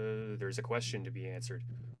a question to be answered.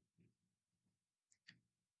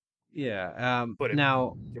 Yeah. Put it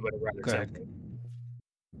Now, to put it rather go ahead. simply.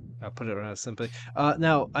 I'll put it rather simply.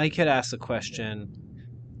 Now I could ask the question: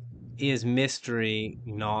 is mystery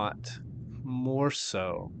not more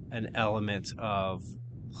so an element of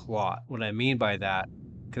plot? What I mean by that,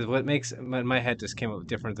 because what makes my head just came up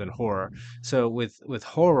different than horror. So with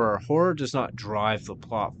horror does not drive the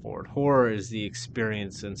plot forward. Horror is the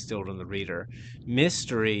experience instilled in the reader.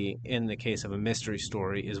 Mystery, in the case of a mystery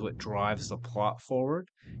story, is what drives the plot forward.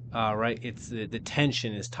 Right? It's the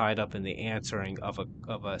tension is tied up in the answering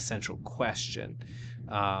of a central question,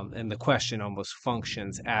 and the question almost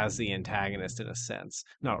functions as the antagonist in a sense.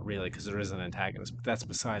 Not really, because there is an antagonist, but that's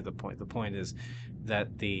beside the point. The point is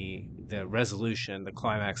that the resolution, the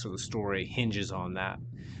climax of the story hinges on that.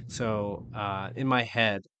 So in my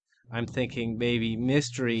head, I'm thinking maybe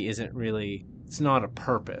mystery isn't really. It's not a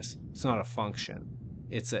purpose. It's not a function.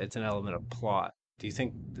 It's an element of plot. Do you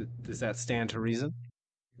think does that stand to reason?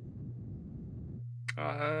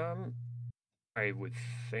 Um, I would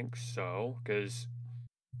think so, because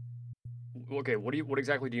okay, what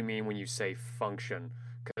exactly do you mean when you say function?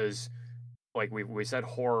 Because like we said,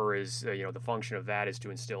 horror is the function of that is to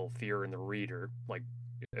instill fear in the reader. Like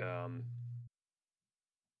um,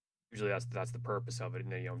 usually that's the purpose of it,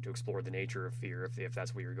 and then to explore the nature of fear if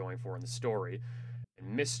that's what you're going for in the story.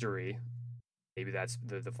 And mystery, maybe that's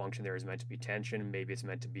the function there is meant to be tension. Maybe it's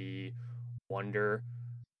meant to be wonder.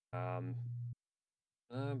 Um,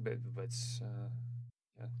 but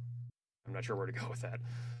yeah, I'm not sure where to go with that.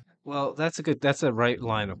 Well, that's a right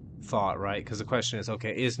line of thought, right? Because the question is,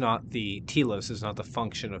 okay, is not the telos is not the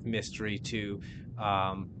function of mystery to,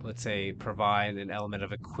 let's say, provide an element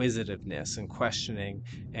of acquisitiveness and questioning,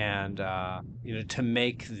 and to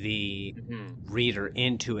make the Hmm. reader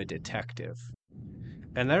into a detective.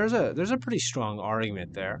 And there's a pretty strong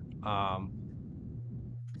argument there.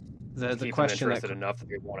 The To the keep them question that interested enough that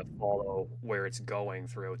they want to follow where it's going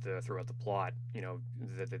throughout the plot. You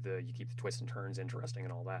keep the twists and turns interesting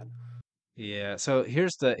and all that. yeah. So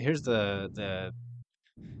here's the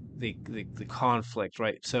conflict,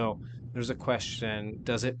 right? So there's a question,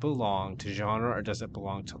 does it belong to genre or does it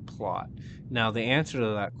belong to plot? Now, the answer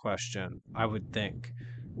to that question, I would think,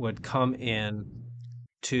 would come in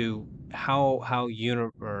to how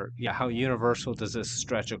universal does this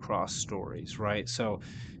stretch across stories, right? So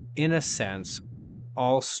in a sense,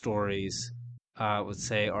 all stories, I would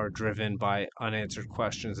say, are driven by unanswered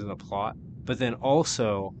questions in the plot, but then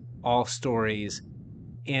also all stories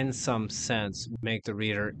in some sense make the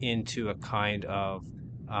reader into a kind of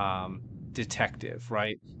um, detective,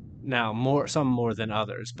 right? Now, some more than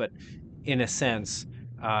others, but in a sense,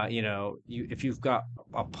 if you've got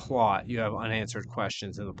a plot, you have unanswered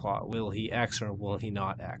questions in the plot. Will he X or will he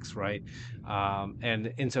not X, right?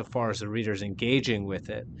 And insofar as the reader's engaging with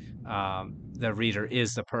it, the reader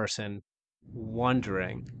is the person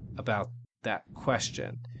wondering about that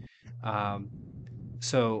question. Um,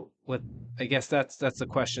 so what I guess that's the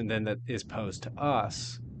question then that is posed to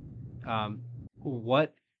us. Um,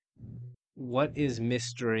 what what is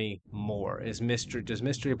mystery more? Does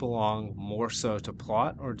mystery belong more so to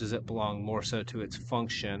plot, or does it belong more so to its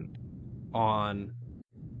function on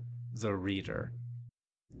the reader?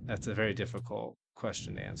 That's a very difficult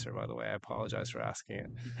question to answer, by the way. I apologize for asking it.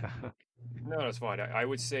 No, that's fine. I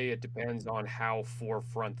would say it depends on how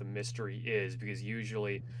forefront the mystery is, because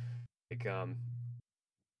usually, like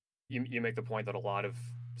you make the point that a lot of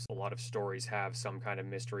stories have some kind of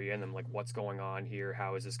mystery in them, like what's going on here,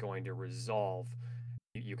 how is this going to resolve.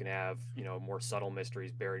 You can have more subtle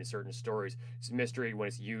mysteries buried in certain stories. It's mystery when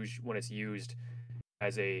it's used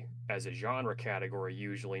as a genre category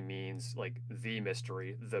usually means like the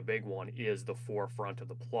mystery, the big one is the forefront of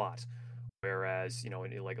the plot. Whereas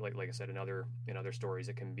like I said, in other stories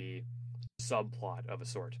it can be subplot of a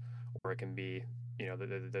sort, or it can be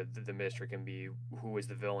the mystery can be who is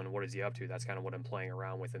the villain, what is he up to. That's kind of what I'm playing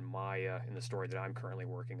around with in the story that I'm currently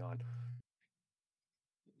working on.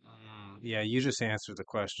 Yeah, you just answered the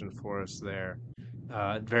question for us there,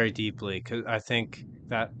 very deeply, because I think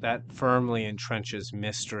that firmly entrenches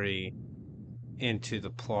mystery into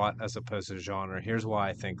the plot as opposed to genre. Here's why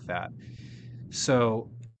I think that. So,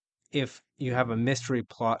 if you have a mystery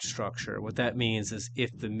plot structure, what that means is if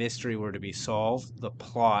the mystery were to be solved, the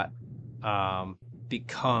plot um,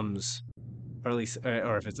 becomes, or at least,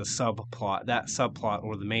 or if it's a subplot, that subplot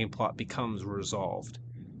or the main plot becomes resolved,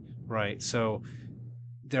 right? So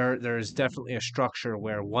there's definitely a structure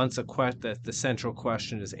where once the central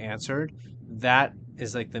question is answered, that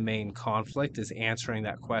is like the main conflict is answering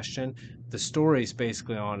that question. The story is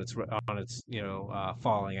basically on its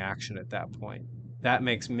falling action at that point. That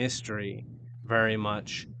makes mystery very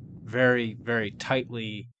much very very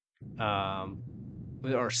tightly um,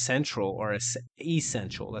 or central or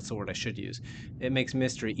essential. That's the word I should use. It makes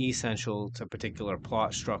mystery essential to particular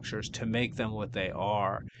plot structures to make them what they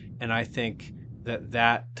are, and I think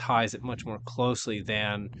that ties it much more closely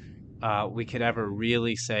than we could ever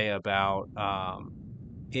really say about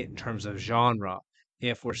it in terms of genre.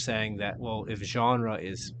 If we're saying that, well, if genre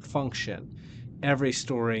is function, every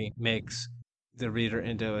story makes the reader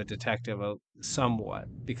into a detective somewhat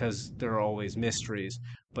because there are always mysteries,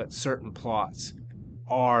 but certain plots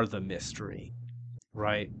are the mystery,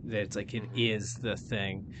 right? It's like it Hmm. is the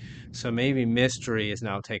thing. So maybe mystery is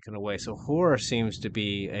now taken away. So horror seems to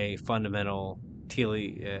be a fundamental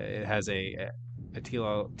it has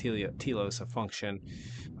telos a function.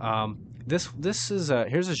 This is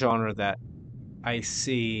here's a genre that I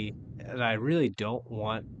see that I really don't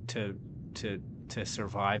want to to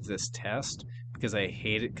survive this test because I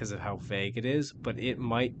hate it because of how vague it is, but it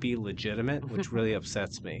might be legitimate, which really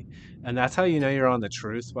upsets me. And that's how you know you're on the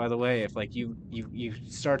truth, by the way. If like you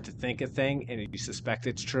start to think a thing and you suspect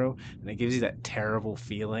it's true, and it gives you that terrible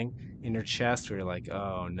feeling in your chest where you're like,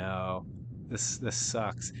 "Oh no, this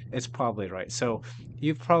sucks." It's probably right. So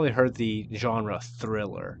you've probably heard the genre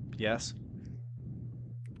thriller, yes?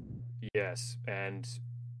 Yes, and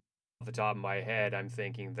off the top of my head, I'm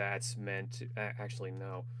thinking that's meant to. Actually,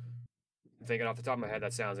 no. I'm thinking off the top of my head,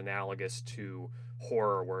 that sounds analogous to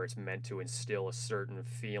horror, where it's meant to instill a certain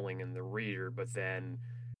feeling in the reader, but then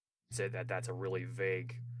say that that's a really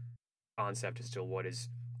vague concept as to what is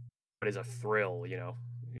a thrill.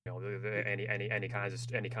 Any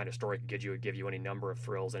kind of story can give you any number of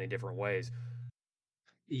thrills, any different ways.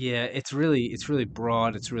 Yeah, it's really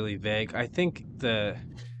broad, it's really vague. I think the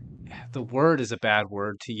word is a bad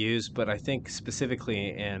word to use, but I think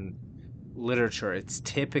specifically in literature, it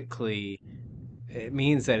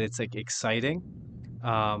means that it's like exciting.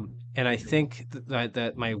 And I Hmm. think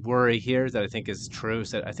that my worry here that I think is true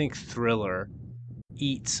is that I think thriller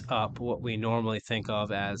eats up what we normally think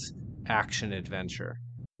of as action adventure.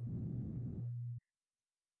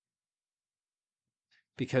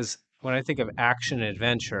 Because when I think of action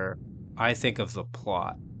adventure, I think of the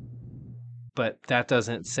plot, but that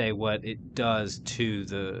doesn't say what it does to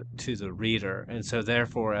the reader. And so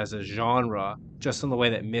therefore as a genre, just in the way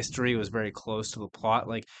that mystery was very close to the plot,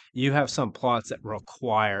 like you have some plots that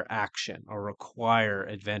require action or require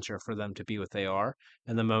adventure for them to be what they are,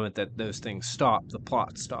 and the moment that those things stop, the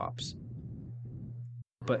plot stops.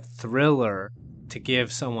 But thriller, to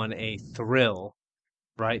give someone a thrill,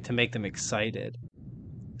 right, to make them excited,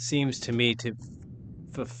 seems to me to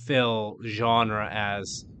fulfill genre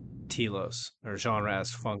as telos or genre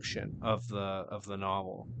as function of the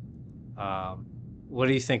novel. Um, what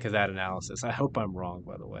do you think of that analysis? I hope I'm wrong,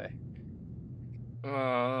 by the way.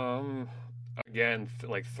 Um, Again,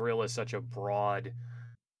 like thrill is such a broad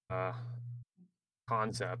uh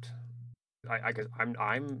concept. Cause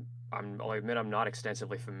I'll admit I'm not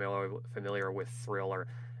extensively familiar with thriller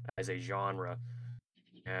as a genre,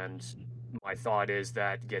 and my thought is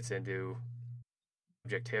that gets into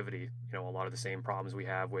objectivity. A lot of the same problems we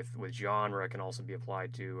have with genre can also be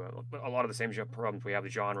applied to a lot of the same problems we have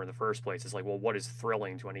with genre in the first place. It's like, well, what is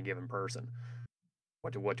thrilling to any given person?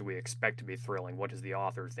 What do we expect to be thrilling? What does the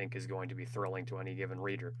author think is going to be thrilling to any given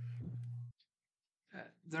reader?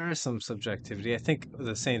 There is some subjectivity. I think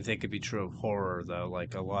the same thing could be true of horror, though.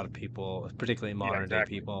 Like a lot of people, particularly Yeah, modern day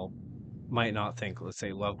exactly. people, might not think, let's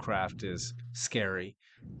say, Lovecraft is scary.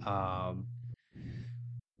 Um,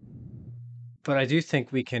 but I do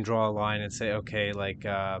think we can draw a line and say, okay, like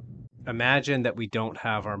imagine that we don't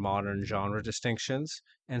have our modern genre distinctions.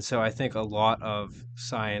 And so I think a lot of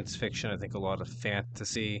science fiction, I think a lot of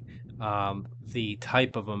fantasy, the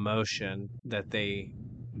type of emotion that they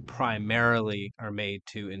primarily are made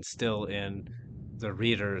to instill in the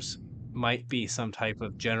readers might be some type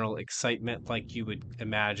of general excitement, like you would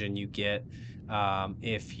imagine you get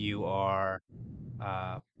if you are,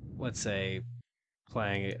 uh, let's say,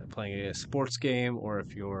 playing a sports game, or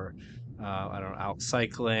if you're I don't know, out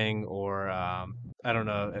cycling, or I don't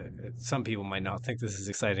know. Some people might not think this is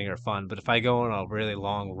exciting or fun, but if I go on a really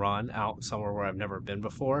long run out somewhere where I've never been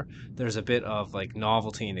before, there's a bit of like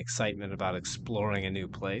novelty and excitement about exploring a new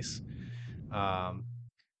place. Um,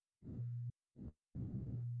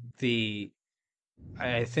 the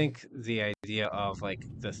I think the idea of like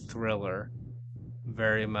the thriller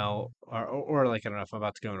very well, or like I don't know if I'm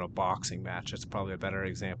about to go into a boxing match. That's probably a better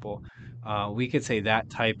example. We could say that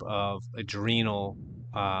type of adrenal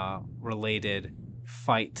related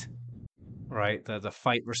fight, right? The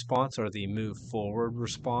fight response or the move forward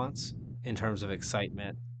response in terms of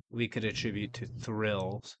excitement, we could attribute to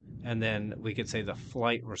thrills, and then we could say the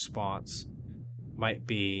flight response might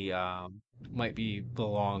be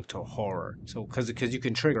belong to horror. So because you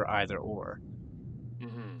can trigger either or.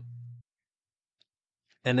 Hmm.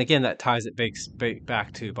 And again, that ties it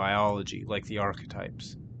back to biology, like the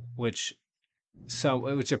archetypes, which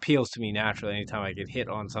which appeals to me naturally anytime I get hit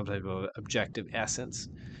on some type of objective essence.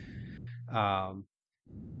 Um,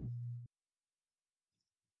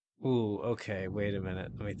 okay, wait a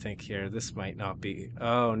minute. Let me think here. This might not be.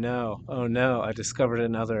 Oh no! I discovered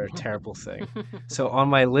another terrible thing. So on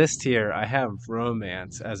my list here, I have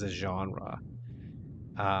romance as a genre.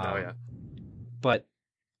 Oh yeah. Um, but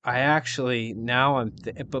I actually now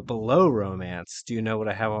but below romance. Do you know what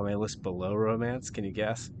I have on my list below romance? Can you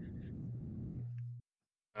guess?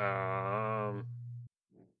 Um,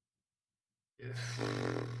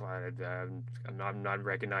 I'm not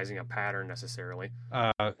recognizing a pattern necessarily.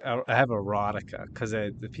 I have erotica because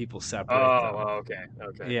the people separate Oh, them. well, okay,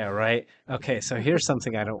 okay. Yeah, right. Okay, so here's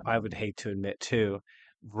something I would hate to admit too.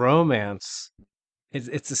 Romance,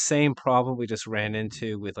 it's the same problem we just ran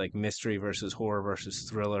into with like mystery versus horror versus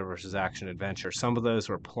thriller versus action adventure. Some of those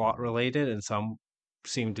were plot related and some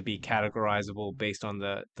seem to be categorizable based on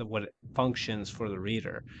the what it functions for the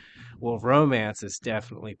reader. Well, romance is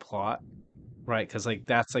definitely plot, right? Because like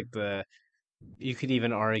that's like the you could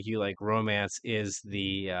even argue like romance is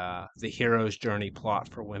the hero's journey plot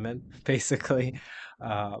for women, basically.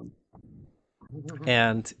 Um,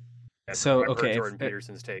 and so I've heard okay, Jordan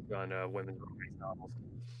Peterson's take on women's romance novels.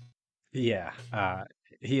 yeah,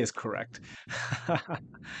 he is correct.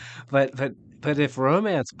 But but if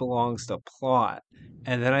romance belongs to plot,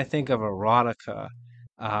 and then I think of erotica,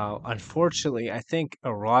 unfortunately, I think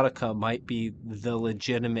erotica might be the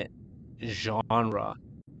legitimate genre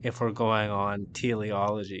if we're going on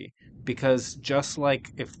teleology, because just like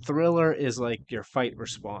if thriller is like your fight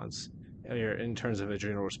response, your in terms of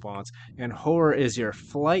adrenal response, and horror is your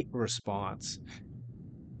flight response,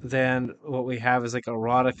 then what we have is like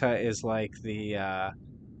erotica is like the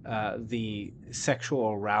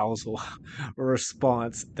sexual arousal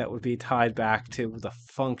response that would be tied back to the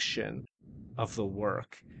function of the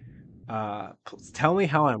work. Tell me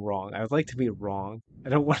how I'm wrong. I would like to be wrong. I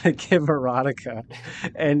don't want to give erotica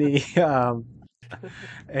any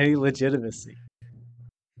any legitimacy.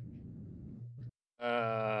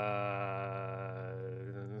 Uh,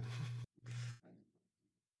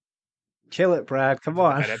 Kill it, Brad. Come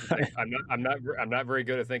on. I'd have to think. I'm not very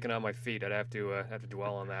good at thinking on my feet. I'd have to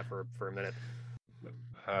dwell on that for a minute.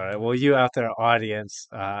 All right. Well, you out there, audience,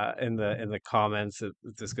 in the comments,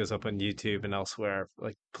 this goes up on YouTube and elsewhere.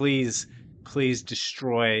 Like, please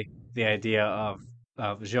destroy the idea of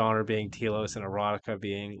genre being telos and erotica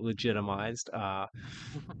being legitimized.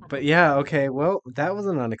 But yeah, okay. Well, that was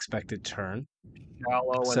an unexpected turn.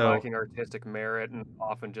 Shallow and So lacking artistic merit, and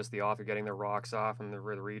often just the author getting their rocks off and the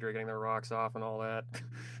reader getting their rocks off and all that.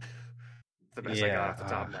 The best I got yeah, off the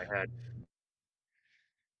top of my head.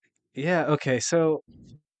 yeah. Okay. So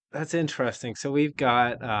that's interesting. So we've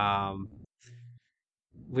got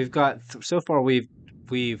so far we've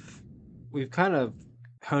we've kind of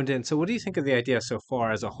honed in. So what do you think of the idea so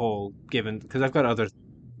far as a whole, given because I've got other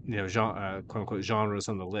genre, quote unquote genres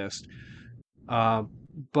on the list. Um,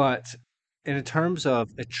 but in terms of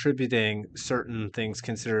attributing certain things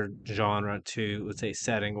considered genre to, let's say,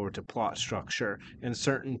 setting or to plot structure, and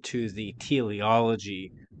certain to the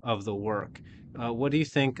teleology of the work, what do you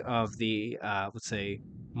think of the, let's say,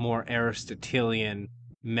 more Aristotelian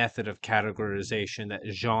method of categorization that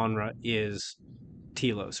genre is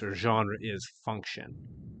telos or genre is function?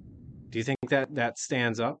 Do you think that that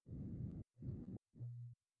stands up?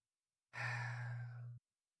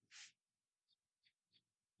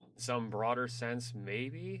 Some broader sense,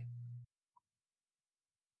 maybe.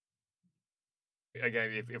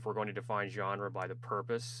 Again, if we're going to define genre by the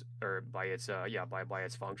purpose or by its by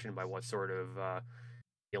its function, by what sort of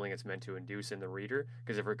feeling it's meant to induce in the reader,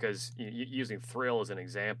 because using thrill as an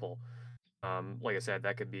example, like I said,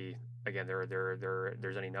 that could be, again,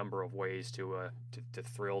 there's any number of ways to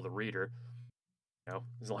thrill the reader.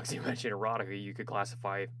 As long as you mention erotica, you could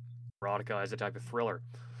classify erotica as a type of thriller.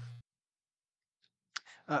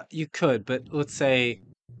 You could, but let's say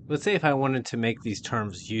if I wanted to make these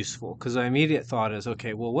terms useful, because my immediate thought is,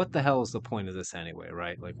 okay, well, what the hell is the point of this anyway,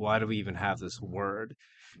 right? Like, why do we even have this word?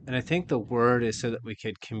 And I think the word is so that we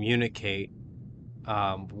could communicate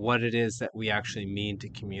what it is that we actually mean to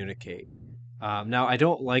communicate. Now, I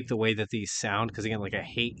don't like the way that these sound because again, like I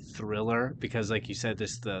hate thriller because, like you said,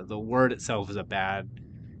 this the word itself is a bad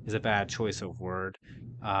choice of word.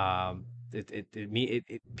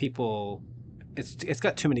 People it's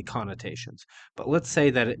got too many connotations. But let's say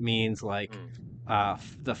that it means like Hmm.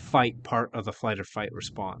 the fight part of the flight or fight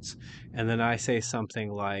response, and then I say something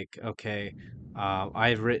like, okay,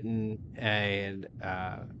 I've written a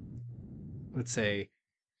let's say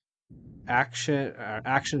action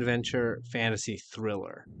adventure fantasy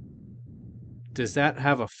thriller. Does that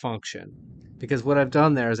have a function? Because what I've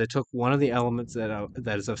done there is I took one of the elements that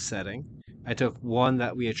is of setting. I took one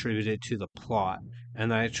that we attributed to the plot,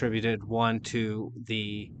 and I attributed one to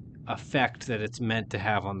the effect that it's meant to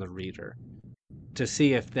have on the reader to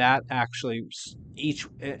see if that actually each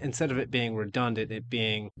instead of it being redundant, it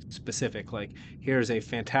being specific. Like here's a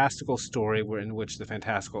fantastical story where in which the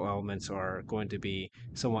fantastical elements are going to be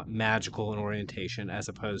somewhat magical in orientation as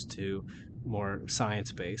opposed to more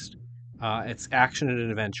science based. It's action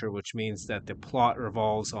and adventure, which means that the plot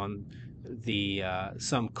revolves on the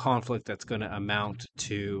some conflict that's going to amount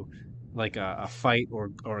to like a fight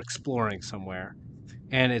or exploring somewhere,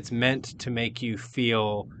 and it's meant to make you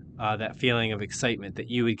feel that feeling of excitement that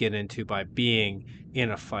you would get into by being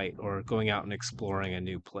in a fight or going out and exploring a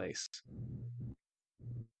new place.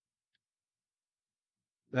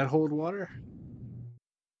 That hold water?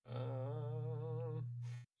 Um,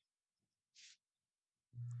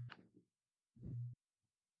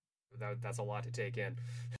 that's a lot to take in.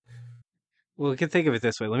 Well, you can think of it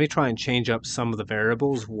this way. Let me try and change up some of the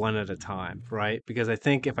variables one at a time, right? Because I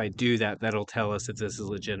think if I do that, that'll tell us if this is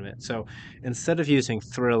legitimate. So instead of using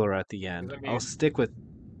thriller at the Because end, I mean,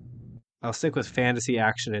 I'll stick with fantasy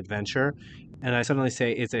action adventure, and I suddenly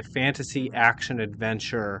say it's a fantasy action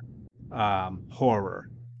adventure horror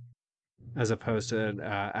as opposed to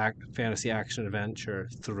an fantasy action adventure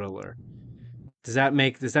thriller. Does that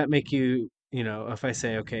make you, if I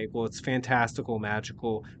say, okay, well, it's fantastical,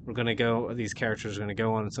 magical, these characters are gonna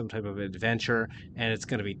go on some type of adventure, and it's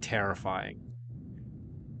gonna be terrifying.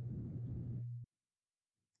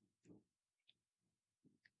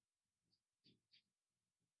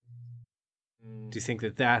 mm, Do you think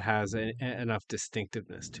that that has enough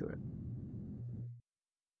distinctiveness to it?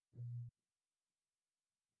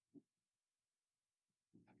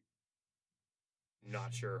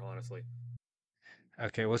 not sure, honestly.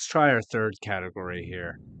 Okay, let's try our third category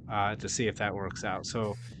here to see if that works out.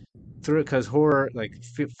 So through because horror, like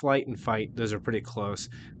flight and fight, those are pretty close.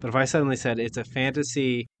 But if I suddenly said it's a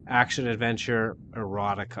fantasy action adventure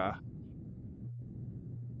erotica,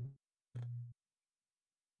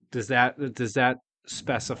 does that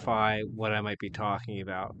specify what I might be talking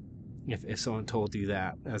about? If someone told you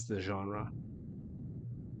that as the genre.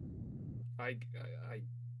 I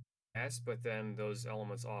guess, but then those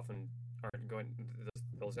elements often aren't going.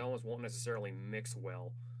 Those elements won't necessarily mix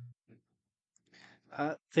well.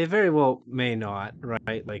 They very well may not,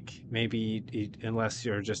 right? Like maybe unless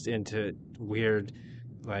you're just into weird,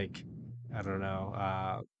 like I don't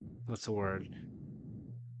know, what's the word?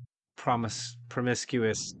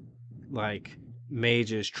 Promiscuous, like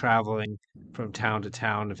mages traveling from town to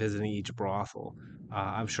town, visiting each brothel.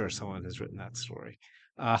 I'm sure someone has written that story.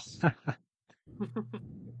 Uh,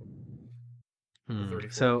 The hmm.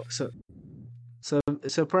 34.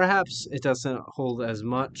 So perhaps it doesn't hold as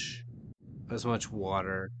much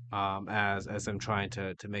water as I'm trying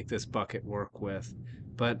to make this bucket work with.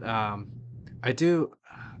 But I don't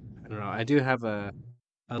know, I do have a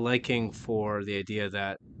liking for the idea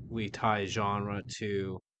that we tie genre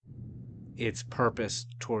to its purpose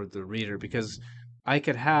toward the reader because I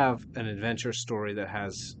could have an adventure story that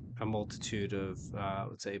has a multitude of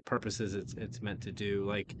let's say purposes it's meant to do.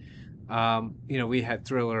 Like we had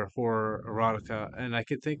thriller, horror, erotica, and I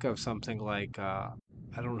could think of something like I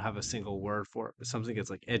don't have a single word for it, but something that's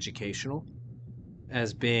like educational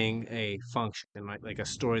as being a function, like a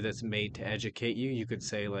story that's made to educate you. You could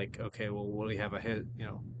say like, okay, well, we have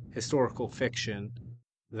historical fiction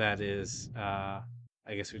that is, I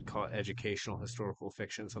guess we'd call it educational historical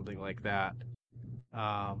fiction, something like that.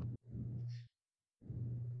 Um,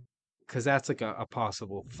 because that's like a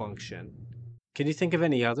possible function. Can you think of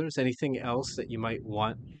any others? Anything else that you might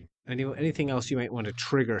want? Anything else you might want to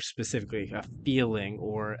trigger specifically, a feeling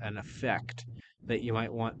or an effect that you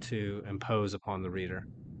might want to impose upon the reader?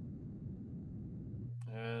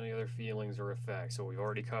 Any other feelings or effects? So we've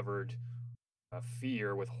already covered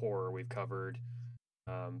fear with horror. We've covered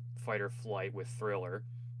fight or flight with thriller.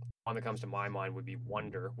 One that comes to my mind would be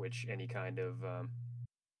wonder, which any kind of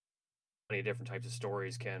many different types of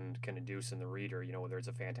stories can induce in the reader. You know, whether it's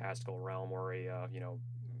a fantastical realm or a uh,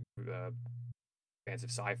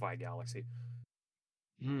 expansive sci-fi galaxy.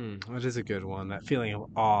 That is a good one. That feeling of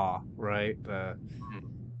awe, right?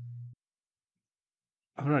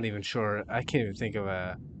 I'm not even sure. I can't even think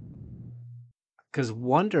of because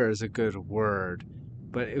wonder is a good word,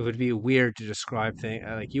 but it would be weird to describe thing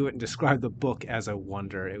like you wouldn't describe the book as a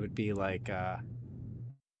wonder. It would be like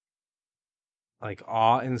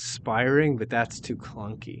awe-inspiring, but that's too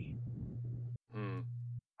clunky. Hmm.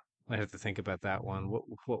 I have to think about that one.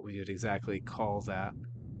 What we would exactly call that?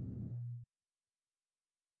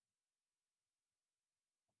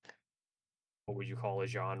 What would you call a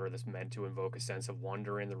genre that's meant to invoke a sense of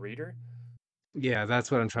wonder in the reader? Yeah, that's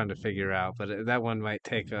what I'm trying to figure out. But that one might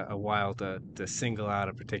take a while to single out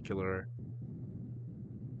a particular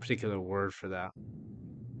word for that.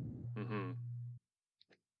 Mm-hmm.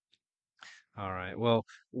 All right. Well,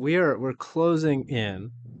 we're closing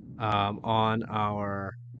in on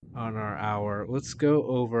our hour. Let's go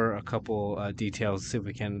over a couple details, see if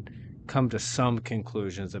we can come to some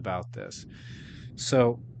conclusions about this.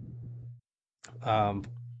 So, um,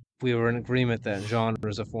 we were in agreement that genre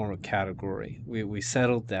is a form of category. We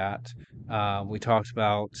settled that. We talked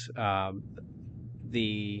about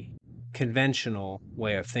the conventional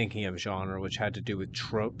way of thinking of genre, which had to do with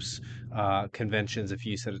tropes, conventions of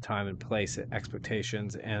use at a time and place,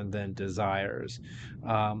 expectations, and then desires.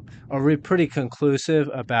 Are we pretty conclusive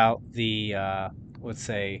about the, let's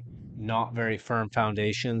say, not very firm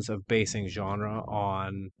foundations of basing genre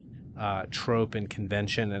on trope and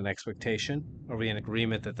convention and expectation? Are we in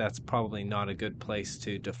agreement that that's probably not a good place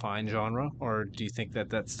to define genre, or do you think that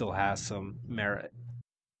that still has some merit?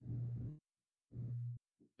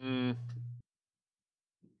 Mm,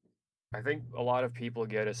 I think a lot of people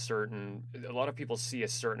see a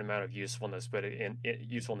certain amount of usefulness, but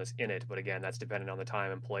usefulness in it. But again, that's dependent on the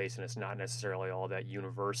time and place, and it's not necessarily all that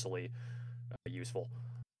universally useful.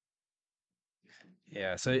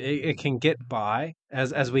 Yeah, so it can get by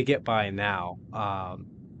as we get by now,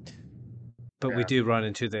 but we Yeah, do run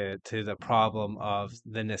into the problem of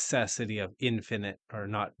the necessity of infinite, or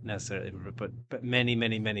not necessarily, but many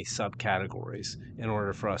subcategories in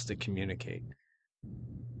order for us to communicate.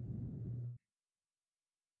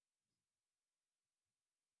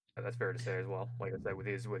 that's fair to say as well. Like I said,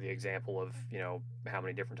 with the example of how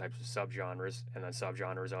many different types of subgenres and then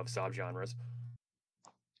subgenres of subgenres.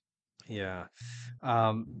 Yeah.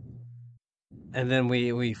 Um, and then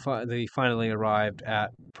we finally arrived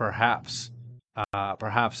at perhaps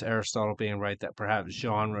Aristotle being right that perhaps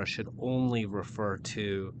genre should only refer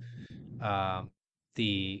to um,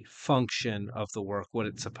 the function of the work, what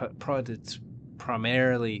it's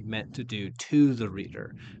primarily meant to do to the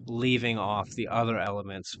reader, leaving off the other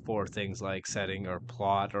elements for things like setting or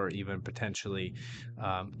plot or even potentially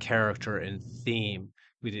character and theme.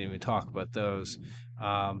 We didn't even talk about those.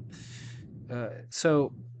 Um,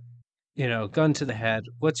 so gun to the head,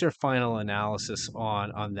 what's your final analysis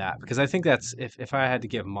on that? Because I think that's, if I had to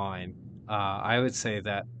give mine, I would say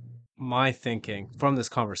that my thinking from this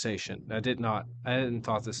conversation, I hadn't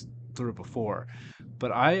thought this through before,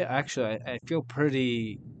 but I feel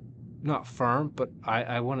pretty not firm, but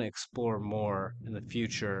I want to explore more in the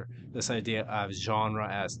future this idea of genre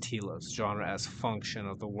as telos, genre as function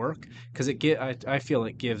of the work, because I feel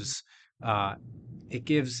uh, it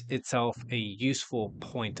gives itself a useful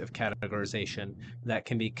point of categorization that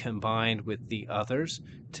can be combined with the others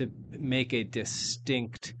to make a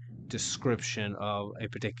distinct description of a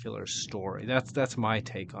particular story. That's my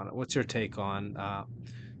take on it. What's your take on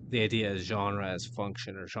the idea as genre as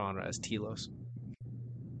function or genre as telos?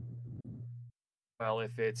 Well,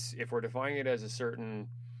 if we're defining it as a certain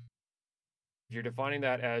if you're defining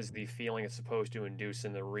that as the feeling it's supposed to induce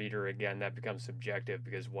in the reader, again, that becomes subjective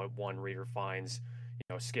because what one reader finds,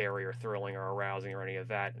 scary or thrilling or arousing or any of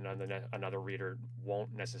that, and another reader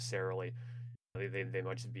won't necessarily. They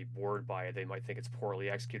might just be bored by it. They might think it's poorly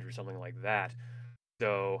executed or something like that.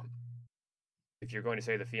 So, if you're going to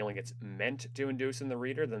say the feeling it's meant to induce in the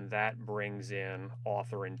reader, then that brings in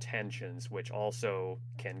author intentions, which also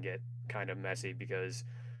can get kind of messy because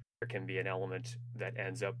there can be an element that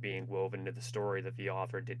ends up being woven into the story that the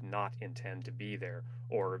author did not intend to be there,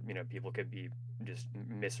 or people could be just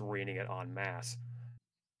misreading it en masse.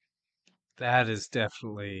 That is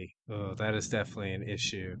definitely an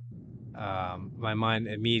issue. My mind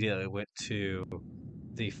immediately went to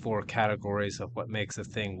the four categories of what makes a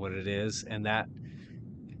thing what it is, and that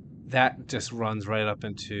just runs right up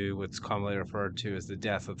into what's commonly referred to as the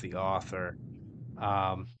death of the author.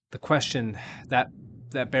 The question that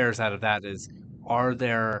that bears out of that is, are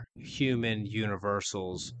there human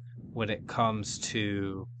universals when it comes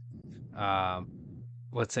to um,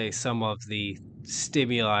 let's say some of the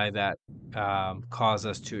stimuli that cause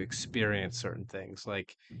us to experience certain things,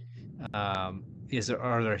 like is there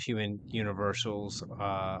are there human universals,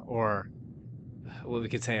 or what we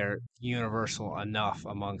could say are universal enough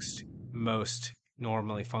amongst most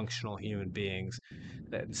normally functional human beings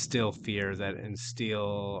that instill fear, that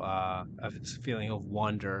instill a feeling of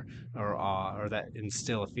wonder or awe, or that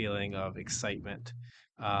instill a feeling of excitement.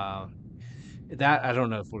 Um, that I don't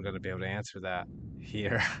know if we're going to be able to answer that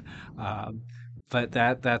here, um, but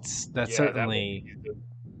that's Yeah, certainly.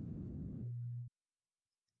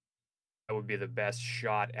 that would be the best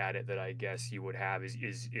shot at it that I guess you would have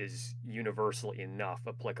is universal enough,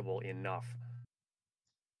 applicable enough.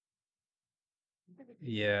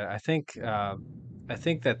 Yeah, I think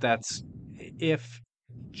that that's, if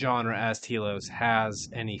genre as telos has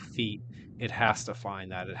any feet, it has to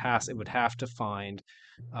find that. It would have to find,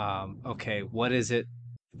 okay, what is it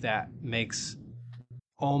that makes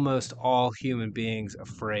almost all human beings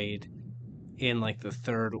afraid in like the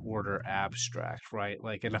third order abstract, right?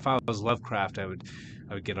 Like, and if I was Lovecraft, I would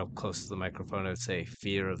get up close to the microphone and say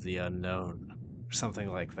fear of the unknown or something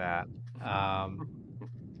like that. Um,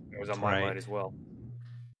 It was on my right. mind as well.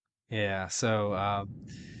 Yeah. So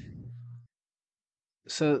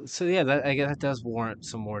yeah, that I guess that does warrant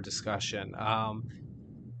some more discussion.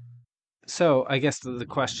 So I guess the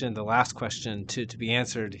question, the last question to be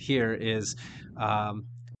answered here is, um,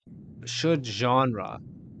 should genre,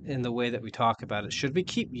 in the way that we talk about it, should we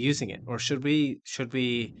keep using it, or should we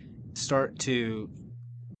start to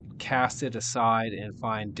cast it aside and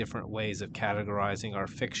find different ways of categorizing our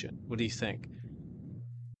fiction? What do you think?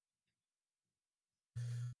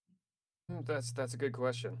 That's a good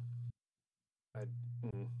question. I,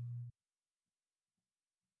 mm,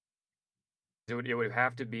 it would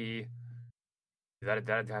have to be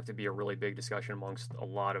that'd have to be a really big discussion amongst a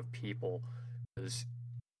lot of people, because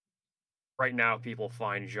right now people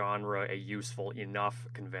find genre a useful enough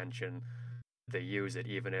convention. They use it,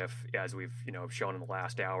 even if, as we've shown in the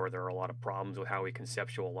last hour, there are a lot of problems with how we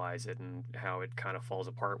conceptualize it and how it kind of falls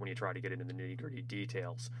apart when you try to get into the nitty gritty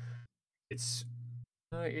details. It's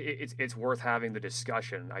it's worth having the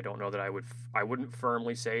discussion. I don't know that I wouldn't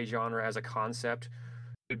firmly say genre as a concept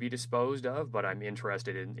could be disposed of, but I'm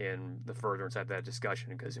interested in the furtherance of that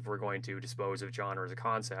discussion, because if we're going to dispose of genre as a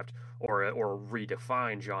concept, or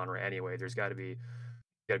redefine genre anyway, there's got to be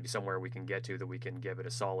somewhere we can get to that we can give it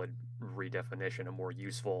a solid redefinition, a more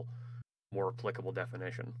useful, more applicable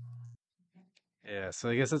definition. Yeah, so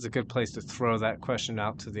I guess that's a good place to throw that question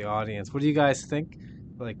out to the audience. What do you guys think?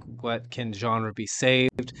 Like, what can genre be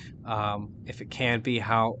saved? If it can be,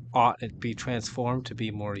 how ought it be transformed to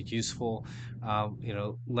be more useful?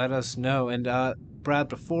 Let us know. And Brad,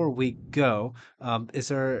 before we go,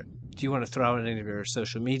 do you want to throw out any of your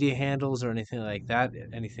social media handles or anything like that?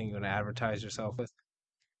 Anything you want to advertise yourself with?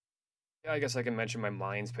 Yeah, I guess I can mention my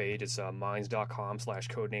Minds page. It's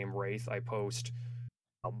minds.com/codename Wraith. I post.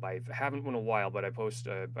 I haven't in a while, but I post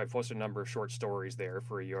a number of short stories there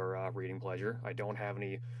for your reading pleasure. I don't have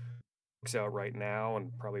any books out right now,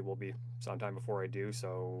 and probably will be sometime before I do.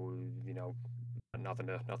 So nothing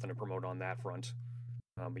to promote on that front.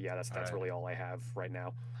 But yeah, All that's right. really all I have right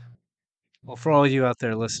now. Well, for all you out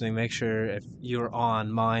there listening, make sure if you're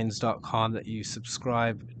on minds.com that you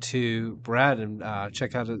subscribe to Brad and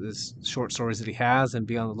check out his short stories that he has, and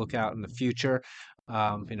be on the lookout in the future.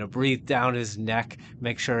 Breathe down his neck.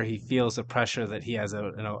 Make sure he feels the pressure that he has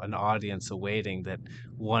an audience awaiting that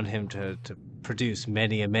want him to produce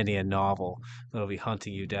many and many a novel that'll be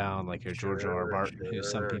hunting you down like your George R. R. Sure, Martin, who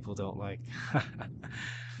some sure. people don't like.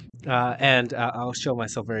 And I'll show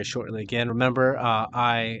myself very shortly again. Remember,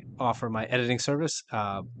 I offer my editing service.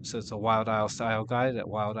 So it's a Wild Isle style guide at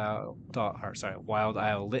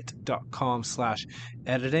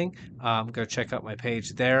wildislelit.com/editing. Go check out my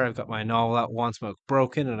page there. I've got my novel out, One Smoke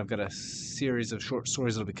Broken, and I've got a series of short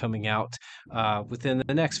stories that'll be coming out within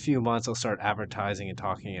the next few months. I'll start advertising and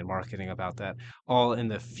talking and marketing about that all in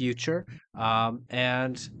the future.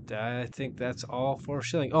 And I think that's all for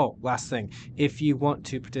shilling. Oh, last thing, if you want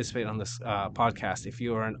to participate on this podcast, if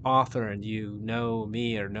you are an author and you know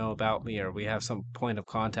me or know about me, or we have some point of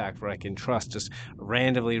contact where I can trust just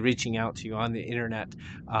randomly reaching out to you on the internet,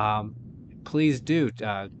 please do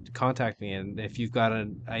contact me. And if you've got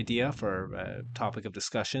an idea for a topic of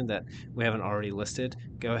discussion that we haven't already listed,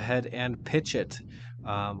 go ahead and pitch it.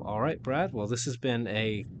 All right, Brad. Well, this has been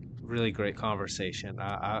a really great conversation.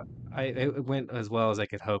 It went as well as I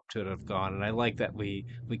could hope to have gone, and I like that we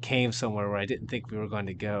came somewhere where I didn't think we were going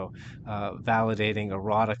to go, validating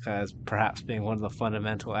erotica as perhaps being one of the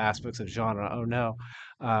fundamental aspects of genre. Oh no,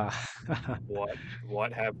 uh,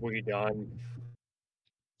 What have we done?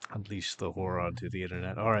 unleash the horror onto the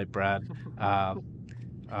internet. All right, Brad. Uh,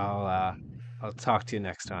 I'll uh, I'll talk to you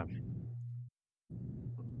next time.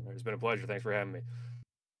 It's been a pleasure. Thanks for having me.